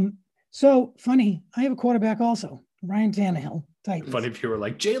 So funny. I have a quarterback also, Ryan Tannehill, Titans. Funny if you were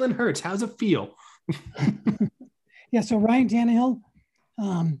like, Jalen Hurts, how's it feel? Yeah, so Ryan Tannehill,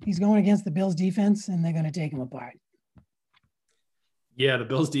 he's going against the Bills defense, and they're going to take him apart. Yeah, the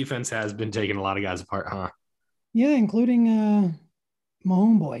Bills defense has been taking a lot of guys apart, huh? Yeah, including my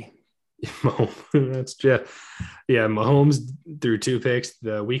homeboy. That's yeah. Mahomes threw 2 picks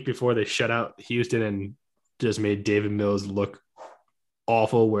the week before. They shut out Houston and just made David Mills look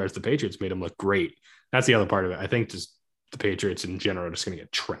awful, whereas the Patriots made him look great. That's the other part of it. I think just the Patriots in general are just going to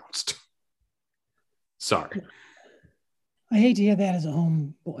get trounced. Sorry. I hate to hear that as a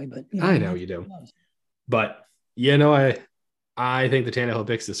homeboy, but I know you do. But I think the Tannehill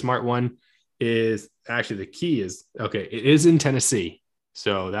pick's the smart one. Is actually the key is okay. It is in Tennessee,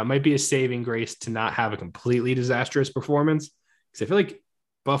 so that might be a saving grace to not have a completely disastrous performance. Because I feel like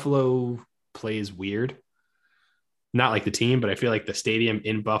Buffalo plays weird. Not like the team, but I feel like the stadium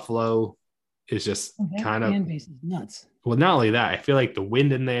in Buffalo is just kind of base is nuts. Well, not only that, I feel like the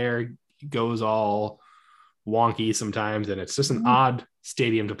wind in there goes all wonky sometimes, and it's just an odd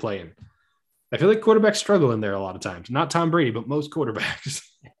stadium to play in. I feel like quarterbacks struggle in there a lot of times. Not Tom Brady, but most quarterbacks.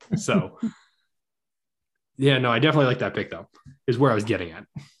 So, yeah, no, I definitely like that pick, though, is where I was getting at.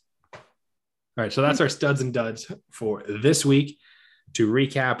 All right, so that's our studs and duds for this week. To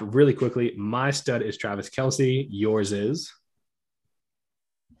recap really quickly, my stud is Travis Kelce. Yours is?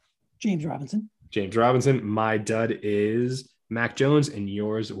 James Robinson. James Robinson. My dud is Mac Jones, and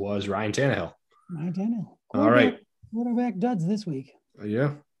yours was Ryan Tannehill. Ryan Tannehill. All right. Quarterback duds this week.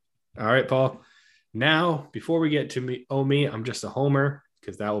 Yeah. All right, Paul. Now, before we get to me, I'm just a homer,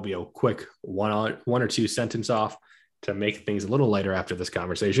 because that will be a quick one or two sentence off to make things a little lighter after this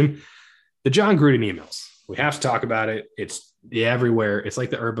conversation. The John Gruden emails. We have to talk about it. It's everywhere. It's like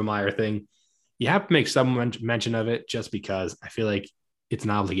the Urban Meyer thing. You have to make some mention of it just because I feel like it's an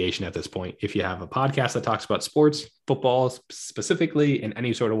obligation at this point. If you have a podcast that talks about sports, football specifically in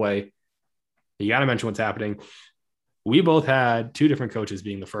any sort of way, you got to mention what's happening. We both had 2 different coaches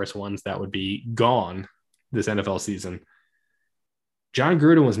being the first ones that would be gone this NFL season. John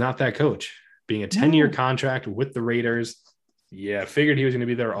Gruden was not that coach, being a 10-year contract with the Raiders. Yeah, figured he was going to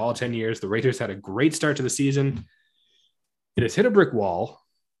be there all 10 years. The Raiders had a great start to the season. It has hit a brick wall,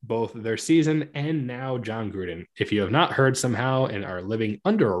 both their season and now John Gruden. If you have not heard somehow and are living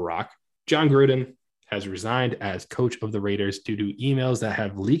under a rock, John Gruden has resigned as coach of the Raiders due to emails that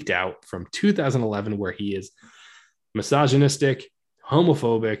have leaked out from 2011 where he is misogynistic,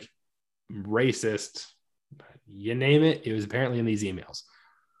 homophobic, racist, you name it. It was apparently in these emails.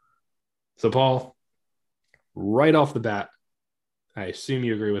 So, Paul, right off the bat, I assume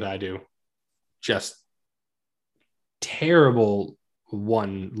you agree with I do. Just terrible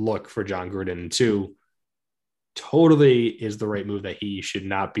one look for John Gruden. And 2, totally is the right move that he should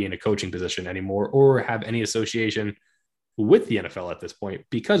not be in a coaching position anymore or have any association with the NFL at this point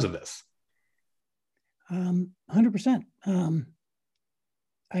because of this. 100%.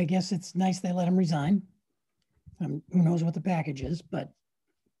 I guess it's nice they let him resign. Who knows what the package is, but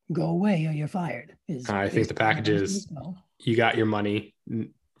go away or you're fired. I think the package is you got your money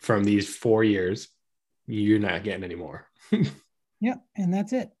from these 4 years. You're not getting any more. Yep, and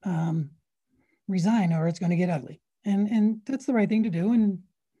that's it. Resign or it's going to get ugly. And that's the right thing to do, and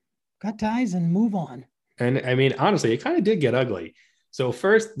cut ties and move on. And I mean, honestly, it kind of did get ugly. So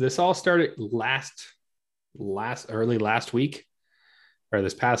first, this all started early last week, or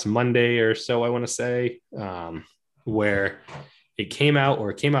this past Monday or so, I want to say, where it came out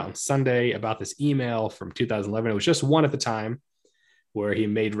on Sunday about this email from 2011. It was just one at the time where he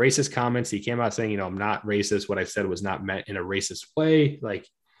made racist comments. He came out saying, I'm not racist. What I said was not meant in a racist way.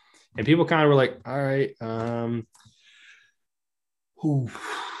 And people kind of were like, all right,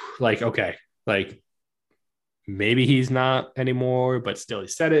 okay, maybe he's not anymore, but still he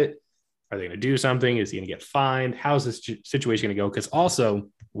said it. Are they going to do something? Is he going to get fined? How's this situation going to go? Because also,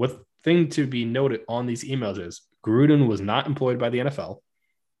 what thing to be noted on these emails is Gruden was not employed by the NFL.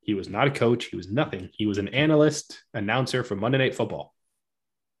 He was not a coach. He was nothing. He was an analyst, announcer for Monday Night Football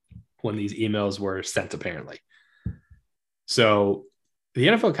when these emails were sent, apparently. So the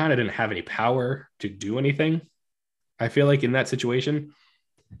NFL kind of didn't have any power to do anything, I feel like, in that situation.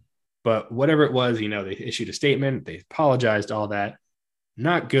 But whatever it was, they issued a statement. They apologized, all that.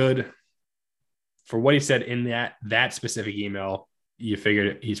 Not good. For what he said in that specific email, you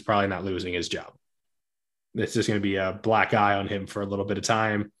figured he's probably not losing his job. It's just going to be a black eye on him for a little bit of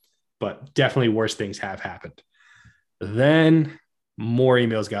time, but definitely worse things have happened. Then more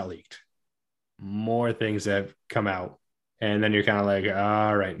emails got leaked. More things have come out. And then you're kind of like,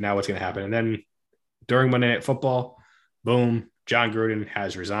 all right, now what's going to happen? And then during Monday Night Football, boom, John Gruden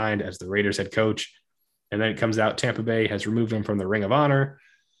has resigned as the Raiders head coach. And then it comes out Tampa Bay has removed him from the Ring of Honor.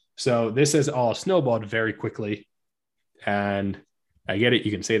 So this has all snowballed very quickly. And I get it.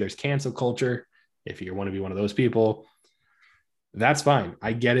 You can say there's cancel culture if you want to be one of those people. That's fine.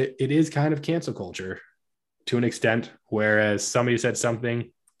 I get it. It is kind of cancel culture to an extent, whereas somebody said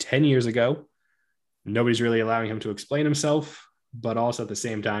something 10 years ago, nobody's really allowing him to explain himself, but also at the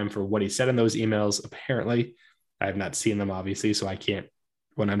same time for what he said in those emails, apparently, I have not seen them obviously, so I can't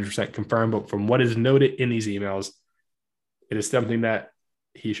 100% confirm, but from what is noted in these emails, it is something that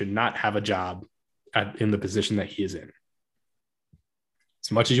he should not have a job in the position that he is in.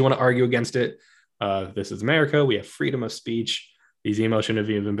 As much as you want to argue against it, this is America. We have freedom of speech. These emails shouldn't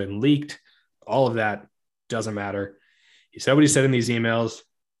have even been leaked. All of that doesn't matter. He said what he said in these emails.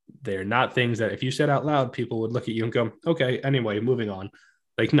 They're not things that if you said out loud, people would look at you and go, okay, anyway, moving on.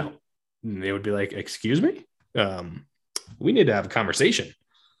 Like, no. And they would be like, excuse me? We need to have a conversation.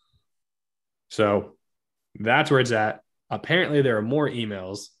 So that's where it's at. Apparently, there are more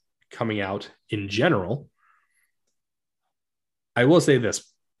emails coming out in general. I will say this.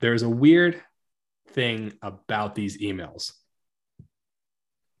 There's a weird thing about these emails.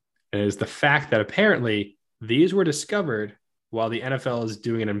 It is the fact that apparently these were discovered while the NFL is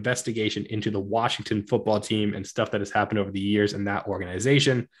doing an investigation into the Washington football team and stuff that has happened over the years in that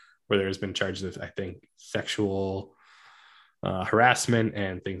organization, where there's been charges of, I think, sexual harassment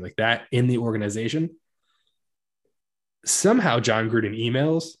and things like that in the organization. Somehow John Gruden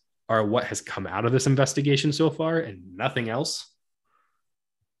emails are what has come out of this investigation so far and nothing else.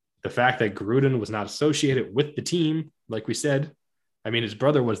 The fact that Gruden was not associated with the team, like we said, I mean, his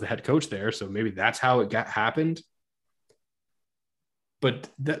brother was the head coach there, so maybe that's how it happened. But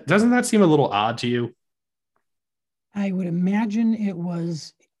doesn't that seem a little odd to you? I would imagine it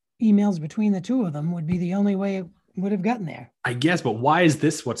was emails between the two of them would be the only way it would have gotten there. I guess, but why is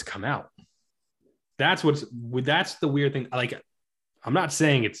this what's come out? That's the weird thing. Like, I'm not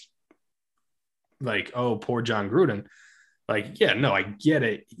saying it's like, oh, poor John Gruden. Like, yeah, no, I get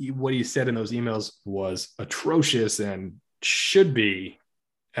it. What he said in those emails was atrocious and should be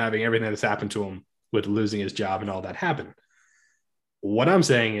having everything that's happened to him with losing his job and all that happen. What I'm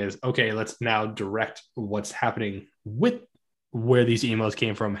saying is, okay, let's now direct what's happening with where these emails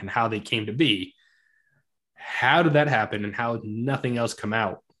came from and how they came to be. How did that happen and how did nothing else come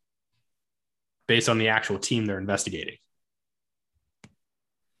out based on the actual team they're investigating?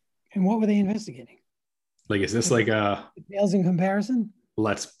 And what were they investigating? Like, is this like a details in comparison?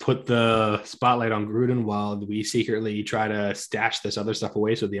 Let's put the spotlight on Gruden while we secretly try to stash this other stuff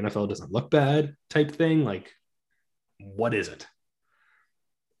away so the NFL doesn't look bad type thing? Like, what is it?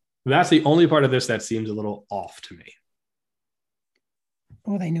 That's the only part of this that seems a little off to me.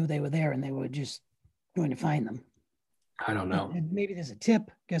 Well, they knew they were there and they were just going to find them. I don't know. Maybe there's a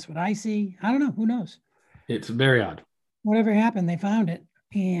tip. Guess what I see? I don't know. Who knows? It's very odd. Whatever happened, they found it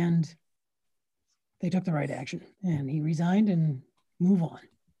and they took the right action and he resigned and move on.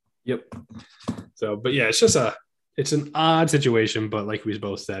 Yep. So, but yeah, it's an odd situation, but like we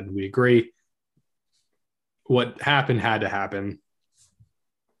both said, we agree. What happened had to happen.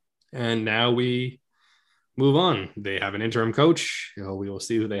 And now we move on. They have an interim coach. We will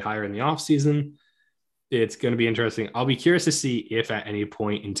see who they hire in the offseason. It's going to be interesting. I'll be curious to see if at any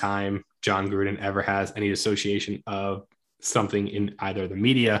point in time John Gruden ever has any association of something in either the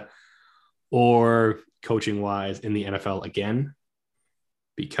media or coaching wise in the NFL again,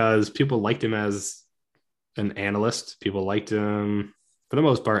 because people liked him as an analyst. People liked him for the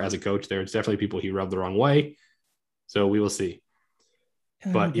most part as a coach. There's definitely people he rubbed the wrong way. So we will see.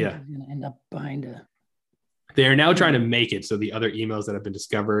 But yeah, he's going to end up behind a. They are now trying to make it so the other emails that have been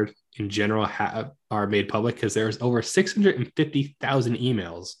discovered in general are made public, because there's over 650,000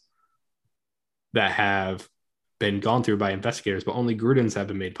 emails that have been gone through by investigators, but only Gruden's have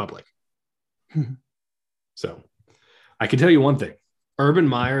been made public. So I can tell you one thing. Urban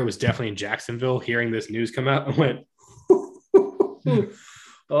Meyer was definitely in Jacksonville hearing this news come out and went,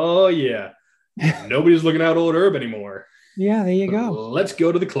 oh, yeah, nobody's looking out old Herb anymore. Yeah, there you go. Let's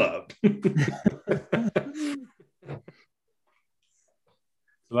go to the club.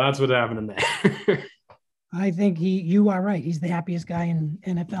 So that's what's happening there. I think you are right. He's the happiest guy in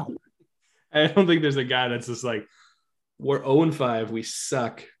NFL. I don't think there's a guy that's just like, we're 0-5. We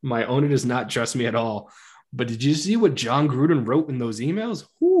suck. My owner does not trust me at all. But did you see what John Gruden wrote in those emails?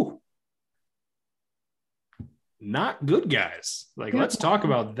 Whew. Not good, guys. Like, let's talk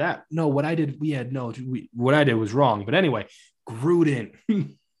about that. No, what I did, what I did was wrong. But anyway, Gruden.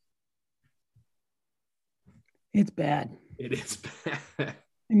 It's bad. It is bad.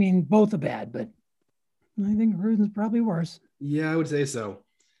 I mean, both are bad, but I think Gruden's probably worse. Yeah, I would say so.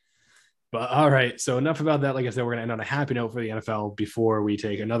 But all right. So enough about that. Like I said, we're going to end on a happy note for the NFL before we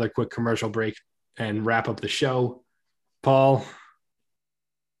take another quick commercial break and wrap up the show. Paul,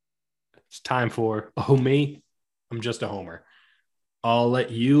 it's time for me. I'm just a homer. I'll let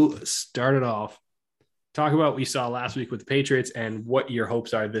you start it off. Talk about what we saw last week with the Patriots and what your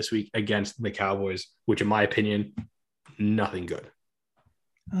hopes are this week against the Cowboys, which in my opinion, nothing good.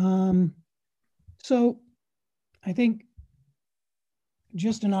 So I think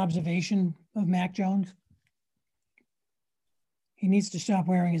just an observation of Mac Jones. He needs to stop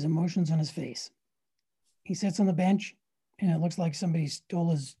wearing his emotions on his face. He sits on the bench and it looks like somebody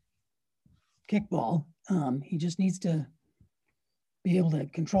stole his kickball. He just needs to be able to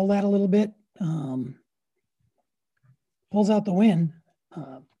control that a little bit. Pulls out the win.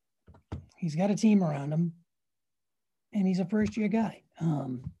 He's got a team around him, and he's a first-year guy.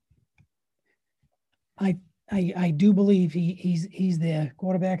 I do believe he's the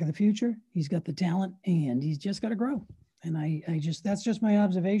quarterback of the future. He's got the talent, and he's just got to grow. And that's just my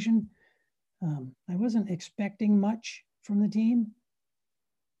observation. I wasn't expecting much from the team,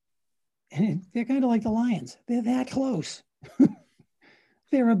 and they're kind of like the Lions. They're that close.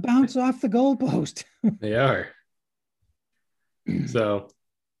 They're a bounce off the goalpost. They are. So,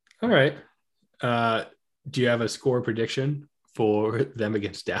 all right. Do you have a score prediction for them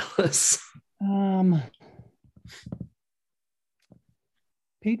against Dallas?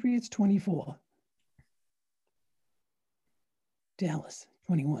 Patriots 24. Dallas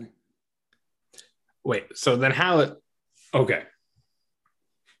 21. Wait, so then okay.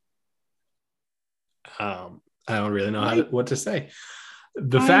 I don't really know what to say.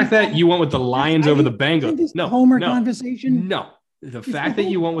 The fact that you went with the Lions over the Bengals. No, conversation. No. The fact that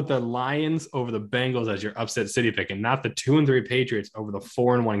you went with the Lions over the Bengals as your upset city pick and not the 2-3 Patriots over the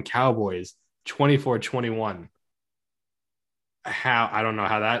 4-1 Cowboys, 24-21. I don't know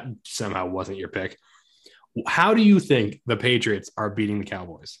how that somehow wasn't your pick. How do you think the Patriots are beating the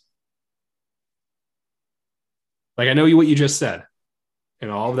Cowboys? Like, I know what you just said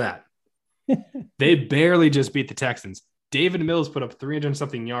and all of that. They barely just beat the Texans. David Mills put up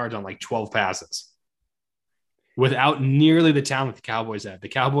 300-something yards on like 12 passes without nearly the talent the Cowboys have. The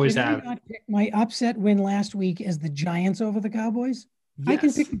Cowboys have. Not pick my upset win last week as the Giants over the Cowboys. Yes. I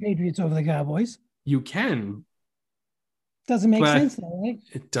can pick the Patriots over the Cowboys. You can. Doesn't make sense, though, right?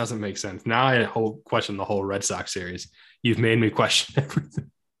 It doesn't make sense. Now I question the whole Red Sox series. You've made me question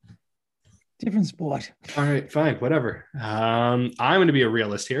everything. Different sport. All right, fine, whatever. I'm going to be a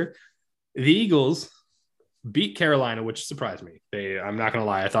realist here. The Eagles beat Carolina, which surprised me. I'm not going to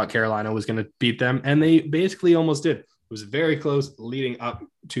lie. I thought Carolina was going to beat them, and they basically almost did. It was very close leading up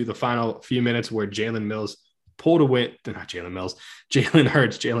to the final few minutes where Jalen Mills pulled a win. Not Jalen Mills. Jalen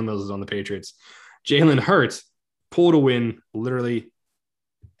Hurts. Jalen Mills is on the Patriots. Jalen Hurts pulled a win literally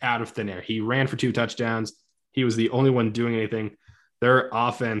out of thin air. He ran for 2 touchdowns. He was the only one doing anything. Their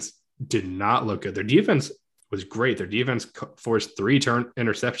offense did not look good. Their defense was great. Their defense forced 3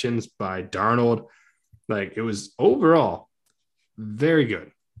 interceptions by Darnold. Like, it was overall very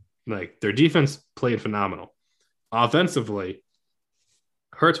good. Like, their defense played phenomenal. Offensively,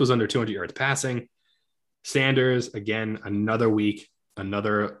 Hurts was under 200 yards passing. Sanders, again, another week,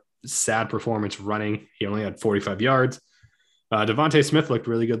 another sad performance running. He only had 45 yards. Devontae Smith looked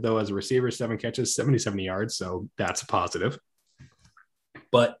really good, though, as a receiver, 7 catches, 77 yards. So that's a positive.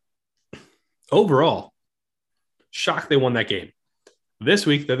 But overall, shocked they won that game. This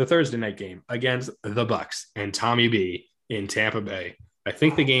week, they're the Thursday night game against the Bucs and Tommy B in Tampa Bay. I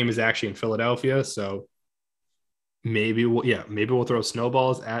think the game is actually in Philadelphia, so maybe we'll throw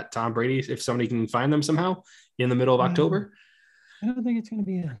snowballs at Tom Brady if somebody can find them somehow in the middle of October. I don't think it's going to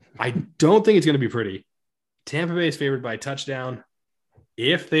be. I don't think it's going to be pretty. Tampa Bay is favored by a touchdown.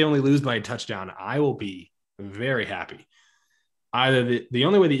 If they only lose by a touchdown, I will be very happy. Either the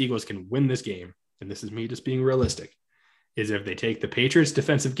only way the Eagles can win this game, and this is me just being realistic, is if they take the Patriots'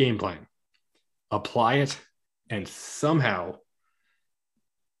 defensive game plan, apply it, and somehow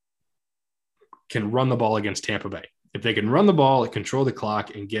can run the ball against Tampa Bay. If they can run the ball, control the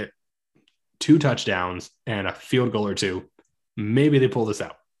clock, and get 2 touchdowns and a field goal or 2, maybe they pull this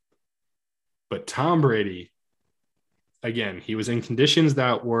out. But Tom Brady, again, he was in conditions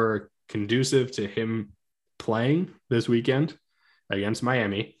that were conducive to him playing this weekend against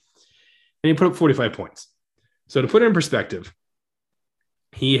Miami, and he put up 45 points. So to put it in perspective,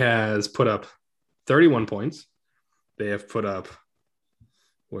 he has put up 31 points. They have put up,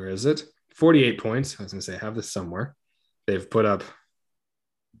 48 points. I was going to say, I have this somewhere. They've put up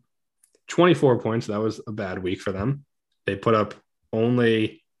 24 points. That was a bad week for them. They put up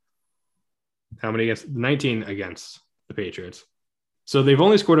only how many against 19 against the Patriots. So they've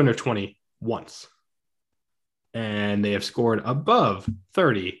only scored under 20 once. And they have scored above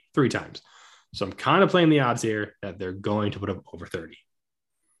 30 3 times. So I'm kind of playing the odds here that they're going to put up over 30.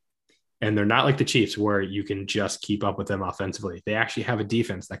 And they're not like the Chiefs where you can just keep up with them offensively. They actually have a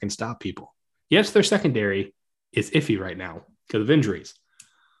defense that can stop people. Yes, their secondary is iffy right now because of injuries.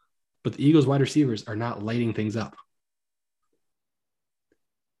 But the Eagles wide receivers are not lighting things up.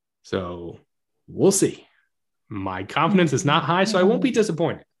 So we'll see. My confidence is not high, so I won't be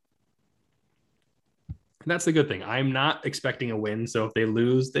disappointed. And that's the good thing. I'm not expecting a win, so if they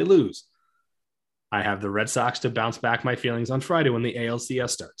lose, they lose. I have the Red Sox to bounce back my feelings on Friday when the ALCS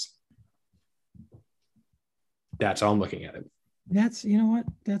starts. That's how I'm looking at it. That's, you know what?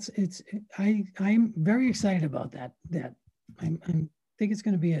 I'm very excited about that. I think it's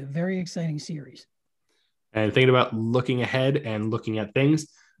going to be a very exciting series. And thinking about looking ahead and looking at things,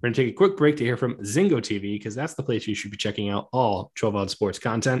 we're going to take a quick break to hear from Zingo TV because that's the place you should be checking out all 12-ounce sports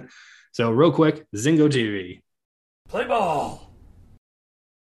content. So real quick, Zingo TV. Play ball.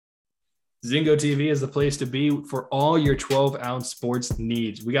 Zingo TV is the place to be for all your 12-ounce sports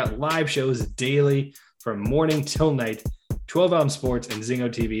needs. We got live shows daily from morning till night. 12-ounce sports and Zingo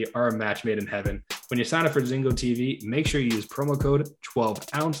TV are a match made in heaven. When you sign up for Zingo TV, make sure you use promo code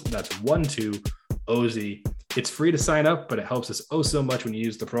 12ounce. That's 12OZ. It's free to sign up, but it helps us oh so much when you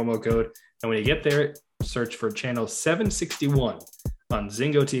use the promo code. And when you get there, search for channel 761 on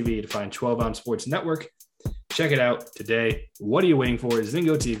Zingo TV to find 12-ounce sports network. Check it out today. What are you waiting for?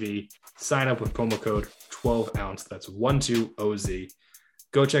 Zingo TV. Sign up with promo code 12ounce. That's 12OZ.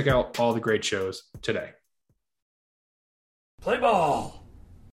 Go check out all the great shows today. Play ball.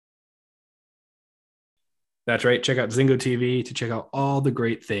 That's right. Check out Zingo TV to check out all the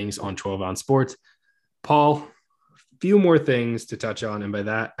great things on 12-ounce sports. Paul, a few more things to touch on. And by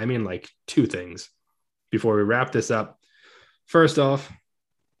that, I mean like 2 things before we wrap this up. First off,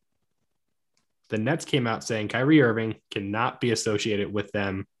 the Nets came out saying Kyrie Irving cannot be associated with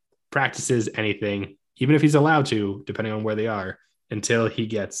them, practices anything, even if he's allowed to, depending on where they are, until he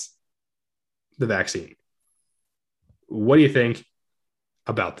gets the vaccine. What do you think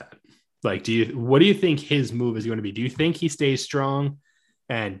about that? Like, what do you think his move is going to be? Do you think he stays strong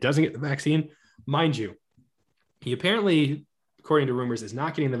and doesn't get the vaccine? Mind you, he apparently, according to rumors, is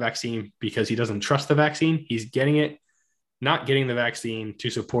not getting the vaccine because he doesn't trust the vaccine. He's getting it, not getting the vaccine to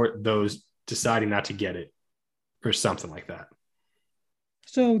support those deciding not to get it or something like that.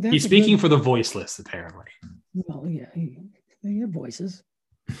 So that's he's speaking for the voiceless, apparently. Well, yeah, they have voices.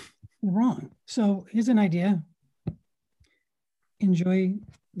 They're wrong. So here's an idea. Enjoy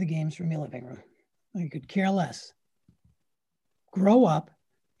the games from your living room. I could care less. Grow up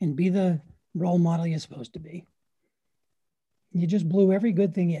and be the role model you're supposed to be. You just blew every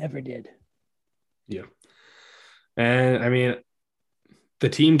good thing you ever did. Yeah. And I mean, the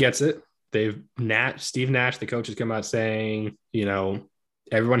team gets it. Steve Nash, the coach, has come out saying,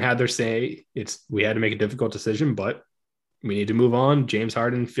 everyone had their say. We had to make a difficult decision, but we need to move on. James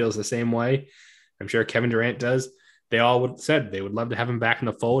Harden feels the same way. I'm sure Kevin Durant does. They all said they would love to have him back in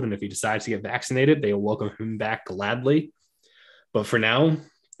the fold. And if he decides to get vaccinated, they will welcome him back gladly. But for now,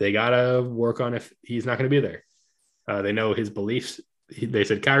 they got to work on if he's not going to be there. They know his beliefs. They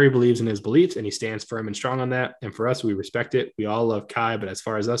said Kyrie believes in his beliefs and he stands firm and strong on that. And for us, we respect it. We all love Kai, but as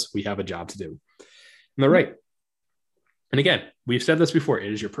far as us, we have a job to do. And they're right. And again, we've said this before.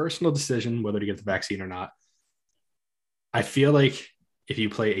 It is your personal decision whether to get the vaccine or not. I feel like if you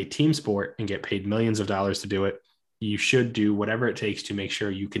play a team sport and get paid millions of dollars to do it, you should do whatever it takes to make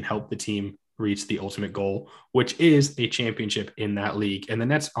sure you can help the team reach the ultimate goal, which is a championship in that league. And the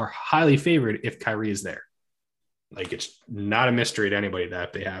Nets are highly favored if Kyrie is there. Like, it's not a mystery to anybody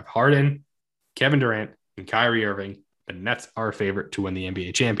that they have Harden, Kevin Durant, and Kyrie Irving. The Nets are a favorite to win the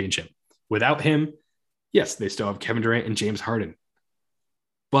NBA championship. Without him, yes, they still have Kevin Durant and James Harden.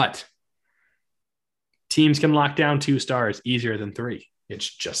 But teams can lock down 2 stars easier than 3. It's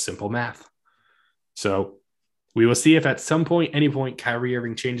just simple math. So we will see if at some point, any point, Kyrie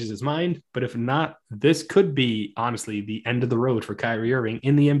Irving changes his mind. But if not, this could be, honestly, the end of the road for Kyrie Irving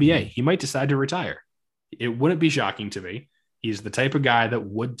in the NBA. He might decide to retire. It wouldn't be shocking to me. He's the type of guy that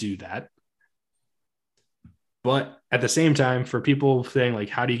would do that. But at the same time, for people saying, like,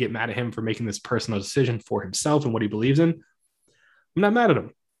 how do you get mad at him for making this personal decision for himself and what he believes in? I'm not mad at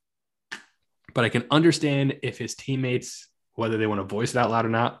him. But I can understand if his teammates, whether they want to voice it out loud or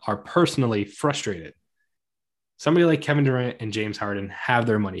not, are personally frustrated. Somebody like Kevin Durant and James Harden have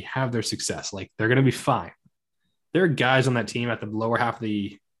their money, have their success. Like, they're going to be fine. There are guys on that team at the lower half of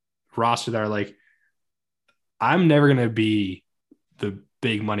the roster that are like, I'm never going to be the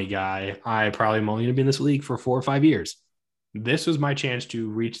big money guy. I probably am only going to be in this league for 4 or 5 years. This was my chance to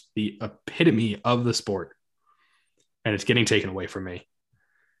reach the epitome of the sport. And it's getting taken away from me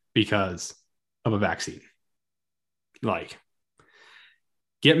because of a vaccine. Like,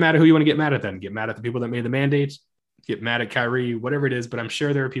 get mad at who you want to get mad at then. Get mad at the people that made the mandates. Get mad at Kyrie, whatever it is. But I'm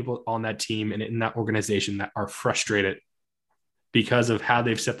sure there are people on that team and in that organization that are frustrated because of how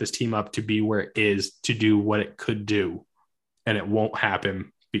they've set this team up to be where it is, to do what it could do. And it won't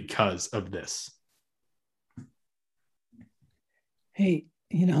happen because of this. Hey,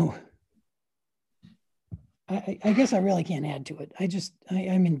 I guess I really can't add to it.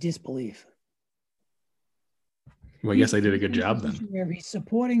 I'm in disbelief. Well, I guess I did a good job then. Where he's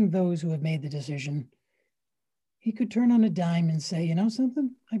supporting those who have made the decision. He could turn on a dime and say, you know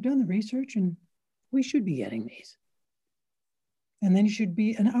something? I've done the research and we should be getting these. And then he should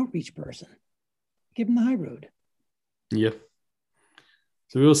be an outreach person. Give him the high road. Yeah.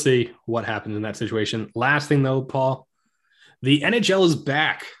 So we'll see what happens in that situation. Last thing though, Paul, the NHL is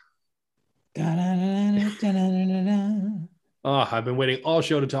back. Oh, I've been waiting all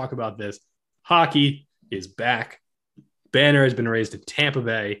show to talk about this. Hockey is back. Banner has been raised to Tampa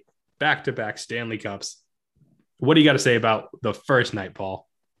Bay, back-to-back Stanley Cups. What do you got to say about the first night, Paul?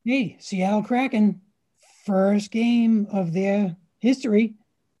 Hey, Seattle Kraken, first game of their history,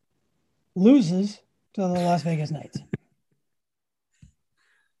 loses to the Las Vegas Knights.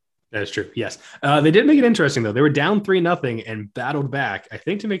 That is true. Yes. They did make it interesting, though. They were down 3-0 and battled back, I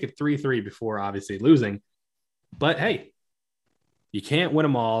think, to make it 3-3 before obviously losing. But hey, you can't win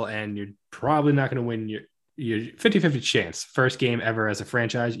them all, and you're probably not going to win your 50-50 chance. First game ever as a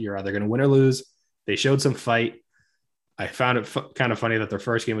franchise, you're either going to win or lose. They showed some fight. I found it kind of funny that their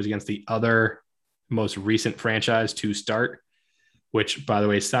first game was against the other most recent franchise to start, which, by the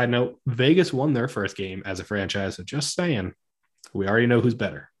way, side note, Vegas won their first game as a franchise. So just saying, we already know who's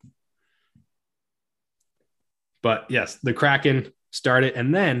better. But yes, the Kraken started,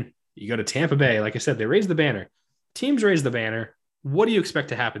 and then you go to Tampa Bay. Like I said, they raised the banner. Teams raise the banner. What do you expect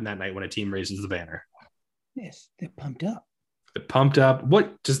to happen that night when a team raises the banner? Yes, they're pumped up. They're pumped up.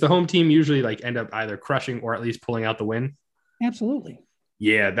 What does the home team usually like end up either crushing or at least pulling out the win? Absolutely.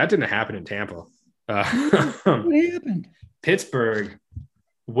 Yeah, that didn't happen in Tampa. What happened? Pittsburgh,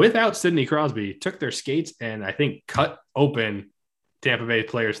 without Sidney Crosby, took their skates and I think cut open Tampa Bay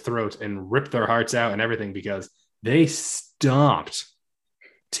players' throats and ripped their hearts out and everything because they stomped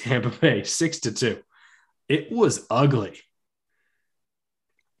Tampa Bay 6-2. It was ugly.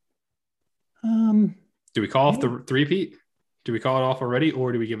 Do we call off the three-peat? Do we call it off already,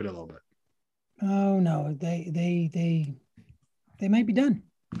 or do we give it a little bit? Oh no, they might be done.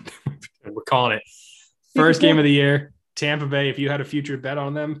 We're calling it first game of the year. Tampa Bay. If you had a future bet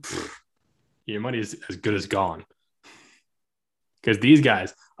on them, your money is as good as gone. Because these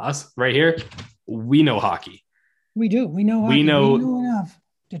guys, us right here, we know hockey. We do. We know hockey. We know enough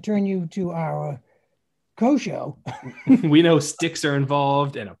to turn you to our co-show. We know sticks are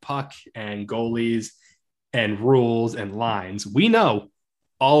involved and a puck and goalies and rules and lines. We know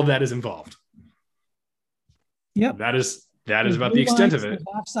all of that is involved. Yep. That is about the extent of it.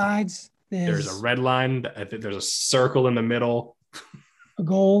 Offsides. There's a red line. I think there's a circle in the middle. A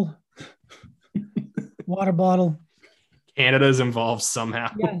goal. Water bottle. Canada's involved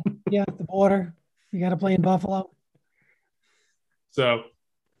somehow. Yeah, the border. You got to play in Buffalo. So,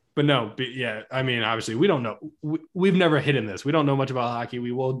 but no, yeah, I mean, obviously, we don't know. We've never hit in this. We don't know much about hockey.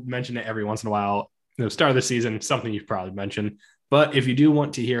 We will mention it every once in a while. Start of the season, something you've probably mentioned. But if you do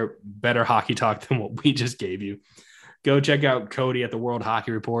want to hear better hockey talk than what we just gave you, go check out Cody at the World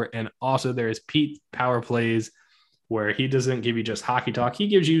Hockey Report. And also there is Pete Power Plays, where he doesn't give you just hockey talk. He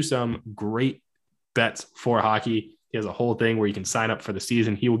gives you some great bets for hockey. He has a whole thing where you can sign up for the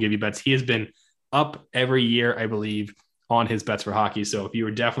season. He will give you bets. He has been up every year, I believe, on his bets for hockey. So if you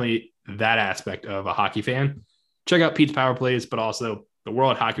are definitely that aspect of a hockey fan, check out Pete's Power Plays, but also the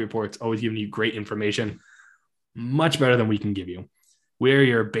World Hockey Report's always giving you great information, much better than we can give you. We're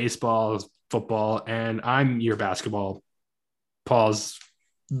your baseball, football, and I'm your basketball. Paul's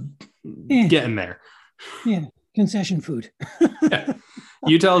getting there. Yeah, concession food. Yeah.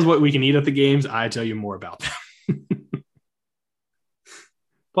 You tell us what we can eat at the games. I tell you more about them.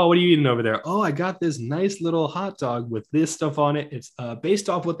 Paul, what are you eating over there? Oh, I got this nice little hot dog with this stuff on it. It's based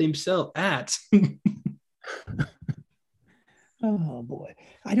off what they sell at. Oh, boy.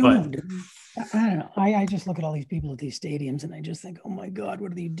 I don't know. I don't know. I just look at all these people at these stadiums and I just think, oh, my God,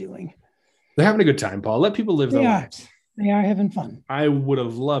 what are they doing? They're having a good time, Paul. Let people live their lives. They are having fun. I would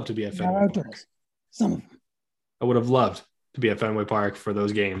have loved to be at Fenway Park. Some of them. I would have loved to be at Fenway Park for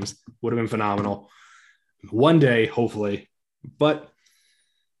those games. Would have been phenomenal. one day, hopefully. But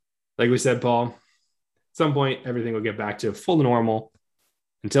like we said, Paul, at some point, everything will get back to full normal.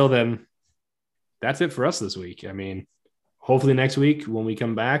 Until then, that's it for us this week. I mean, hopefully next week when we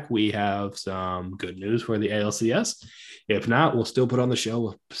come back, we have some good news for the ALCS. If not, we'll still put on the show.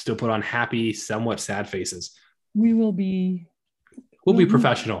 We'll still put on happy, somewhat sad faces. We'll be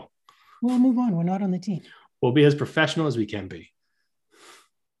professional. We'll move on. We're not on the team. We'll be as professional as we can be.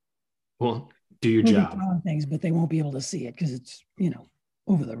 We'll do your job. Things, but they won't be able to see it because it's,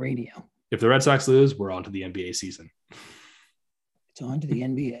 over the radio. If the Red Sox lose, we're on to the NBA season. It's on to the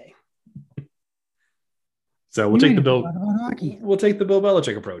NBA. So we'll take the Bill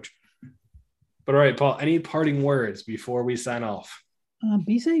Belichick approach. But all right, Paul, any parting words before we sign off?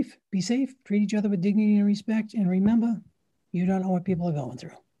 Be safe. Be safe. Treat each other with dignity and respect. And remember, you don't know what people are going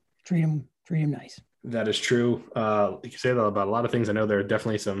through. Treat them nice. That is true. You can say that about a lot of things. I know there are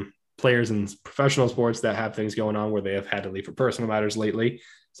definitely some players in professional sports that have things going on where they have had to leave for personal matters lately.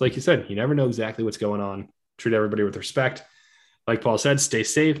 So like you said, you never know exactly what's going on. Treat everybody with respect. Like Paul said, stay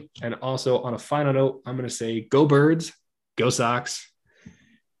safe. And also on a final note, I'm going to say go Birds, go Sox,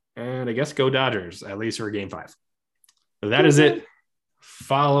 and I guess go Dodgers, at least for Game 5. So that is it.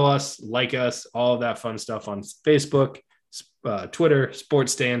 Follow us, like us, all of that fun stuff on Facebook, Twitter,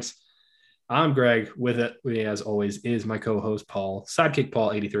 Sports Stance. I'm Greg. With it, as always, is my co-host Paul, Sidekick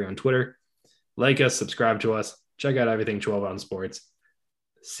Paul 83 on Twitter. Like us, subscribe to us, check out everything 12 on Sports.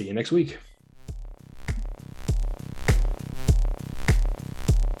 See you next week.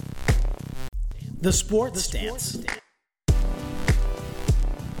 The Sports Stance.